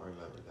 I don't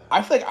remember that.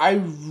 I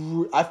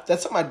feel like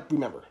that's something I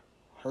remember.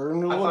 Her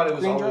in the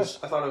green dress.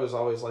 I thought it was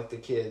always like the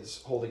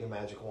kids holding a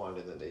magic wand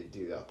and then they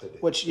do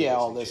that. Which,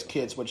 all those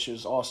kids, which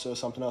is also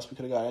something else we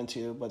could have got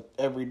into. But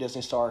every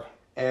Disney star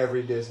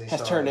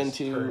has turned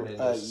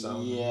into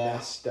some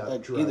messed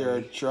up druggie. Either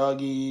a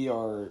druggie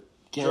or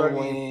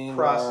gambling,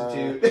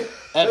 prostitute, or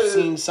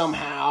Epstein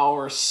somehow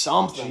or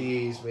something.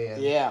 Jeez,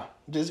 man. Yeah.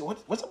 Disney,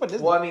 what's up with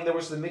Disney? Well, I mean, there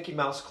was the Mickey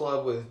Mouse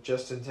Club with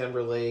Justin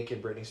Timberlake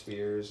and Britney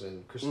Spears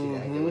and Christina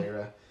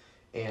Aguilera.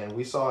 And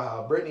we saw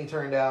how Britney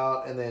turned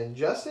out, and then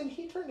Justin,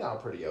 he turned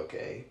out pretty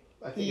okay.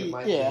 I think it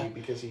might be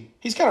because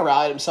he's kind of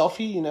rallied himself.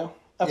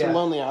 After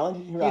Lonely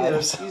Island, he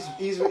knows.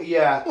 He's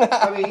yeah.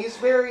 I mean,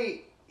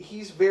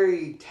 he's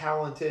very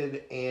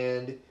talented,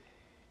 and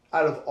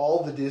out of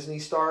all the Disney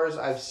stars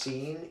I've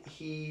seen,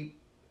 he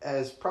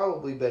has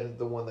probably been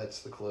the one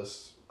that's the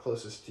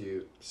closest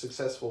to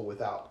successful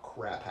without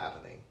crap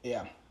happening.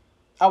 Yeah,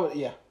 I would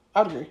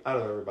agree. Out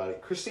of everybody,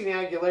 Christina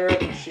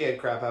Aguilera, she had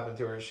crap happen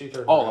to her. She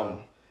turned all around. of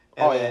them.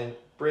 And then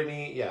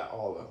Britney,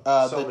 all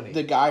of them. Many.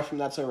 The guy from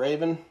That's So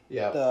Raven,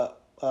 the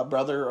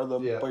brother or the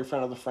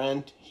boyfriend of the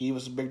friend, he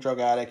was a big drug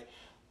addict.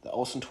 The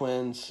Olsen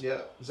twins,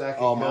 Zach and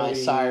Cody, Miley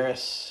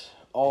Cyrus,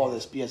 all of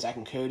this, Zach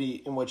and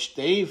Cody, in which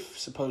they've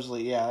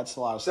supposedly, that's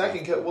a lot of Zach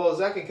stuff.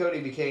 Zach and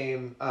Cody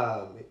became,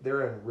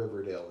 they're in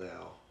Riverdale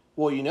now.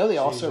 Well, they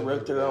also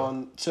wrote their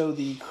own, so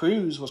the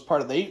cruise was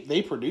part of,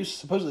 they produced,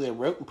 supposedly they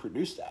wrote and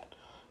produced that.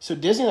 So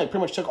Disney pretty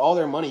much took all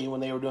their money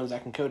when they were doing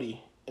Zach and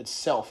Cody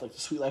itself, The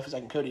Sweet Life of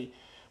Zach and Cody.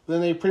 But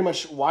then they pretty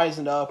much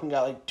wisened up and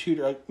got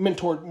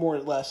mentored more or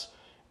less.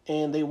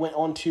 And they went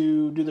on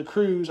to do the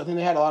cruise. I think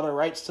they had a lot of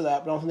rights to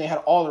that, but I don't think they had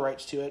all the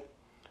rights to it.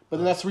 But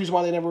then that's the reason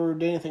why they never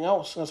did anything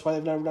else. And that's why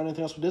they've never done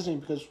anything else with Disney,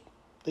 because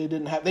they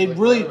didn't have... They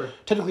really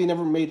technically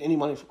never made any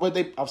money.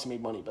 They obviously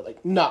made money,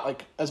 but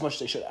not as much as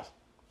they should have.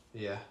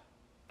 Yeah.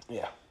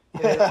 Yeah.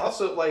 And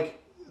also,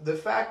 the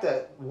fact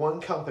that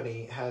one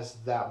company has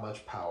that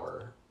much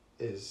power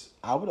is...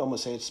 I would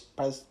almost say it's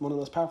probably one of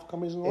the most powerful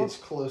companies in the world. It's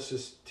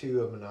closest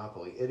to a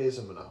monopoly. It is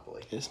a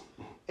monopoly. It is.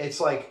 It's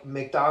like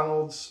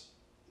McDonald's...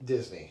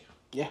 Disney.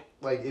 Yeah.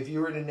 If you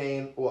were to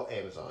name,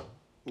 Amazon.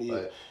 Yeah.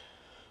 But,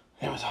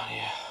 Amazon,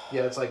 yeah.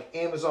 Yeah, it's like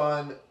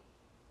Amazon,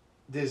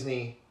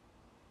 Disney,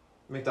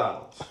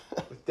 McDonald's.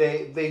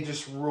 they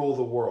just rule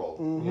the world,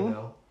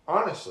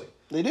 Honestly.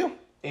 They do.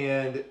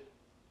 And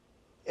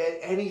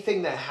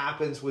anything that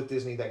happens with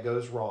Disney that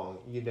goes wrong,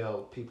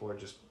 people are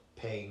just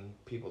paying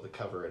people to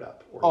cover it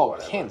up or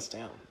whatever. Hands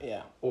down,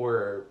 yeah.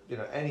 Or,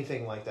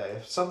 anything like that.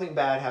 If something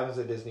bad happens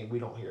at Disney, we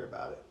don't hear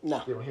about it.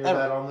 No. You don't hear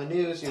about it on the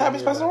news. You don't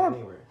hear about it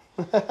anywhere.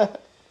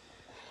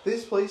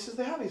 This place is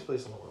the happiest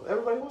place in the world.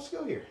 Everybody wants to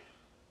go here.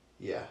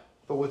 Yeah.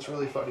 But what's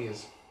really funny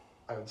is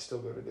I would still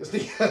go to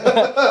Disney.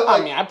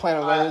 I plan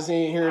on going to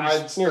Disney here in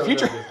the near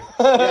future.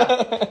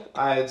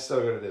 I'd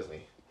still go to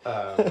Disney.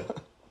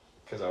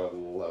 Because I would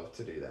love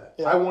to do that.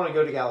 Yeah. I want to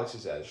go to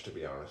Galaxy's Edge, to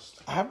be honest.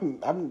 I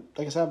haven't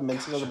like I said, I've been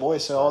since I was a boy,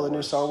 so all the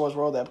new Star Wars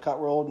World, the Epcot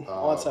World,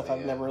 all that stuff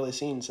I've never really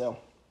seen, so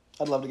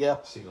I'd love to go.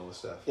 Seen all the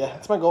stuff. Yeah,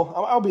 that's my goal.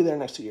 I'll be there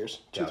next 2 years.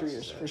 2-3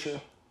 years, Edge. for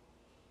sure.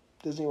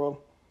 Disney World.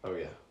 Oh,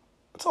 yeah.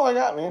 That's all I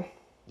got, man.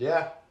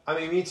 Yeah. I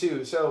mean, me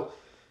too. So,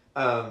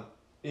 I'm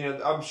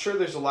sure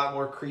there's a lot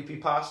more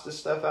creepypasta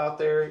stuff out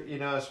there,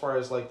 as far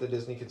as, the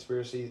Disney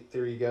conspiracy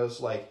theory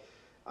goes.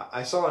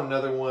 I saw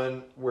another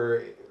one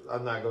where,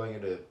 I'm not going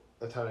into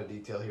a ton of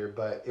detail here,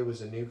 but it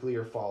was a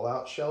nuclear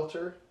fallout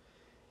shelter,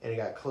 and it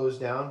got closed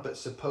down, but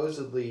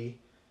supposedly,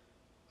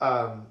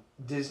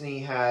 Disney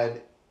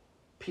had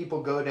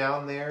people go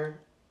down there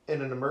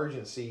in an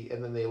emergency,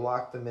 and then they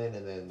locked them in,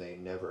 and then they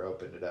never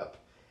opened it up,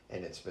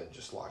 and it's been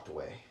just locked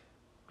away.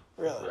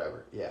 Really?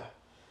 Forever, yeah.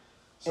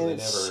 So and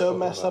it's so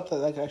messed up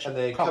that could actually...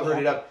 And they covered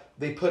it up.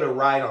 They put a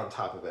ride on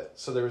top of it.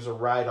 So there was a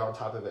ride on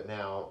top of it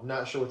now.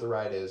 Not sure what the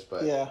ride is,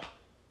 but... Yeah.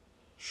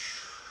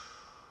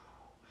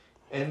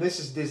 And this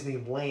is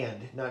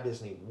Disneyland, not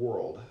Disney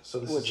World. So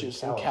this Which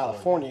is in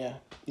California.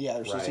 Yeah,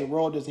 there's Disney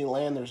World,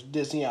 Disneyland. There's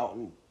Disney out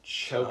in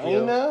Tokyo.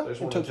 China.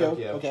 There's one Tokyo. in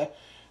Tokyo. Okay.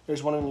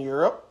 There's one in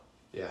Europe.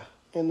 Yeah.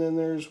 And then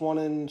there's one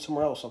in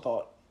somewhere else, I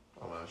thought.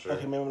 I'm not sure.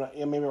 Okay, maybe I'm not.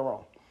 Yeah, maybe I'm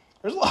wrong.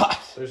 There's a lot.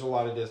 There's a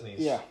lot of Disneys.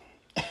 Yeah.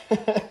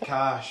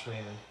 Gosh,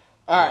 man.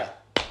 All right.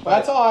 Well,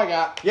 that's all I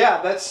got.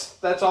 Yeah,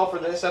 that's all for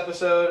this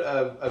episode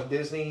of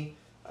Disney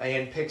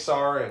and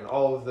Pixar and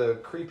all of the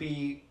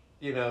creepy,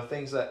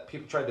 things that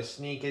people tried to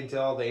sneak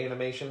into all the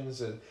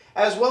animations, and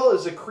as well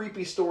as a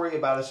creepy story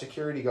about a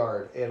security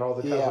guard and all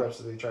the cover-ups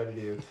that they tried to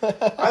do.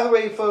 Either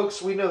way, folks,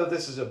 we know that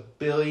this is a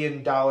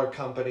billion-dollar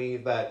company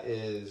that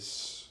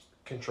is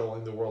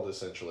controlling the world,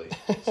 essentially.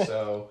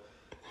 So,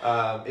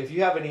 if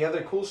you have any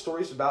other cool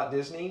stories about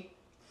Disney,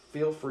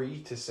 feel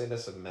free to send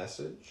us a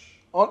message.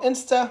 On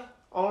Insta.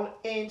 On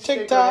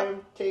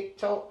Instagram,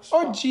 TikTok.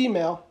 Or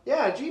Gmail.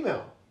 Yeah,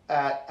 Gmail.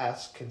 At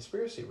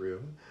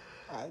AskConspiracyRoom.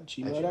 At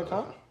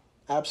gmail.com.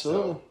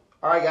 Absolutely. So,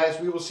 all right, guys.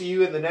 We will see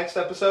you in the next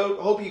episode.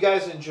 Hope you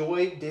guys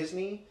enjoyed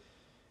Disney.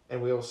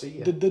 And we will see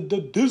you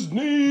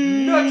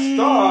Disney next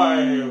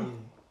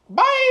time.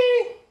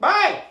 Bye.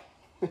 Bye.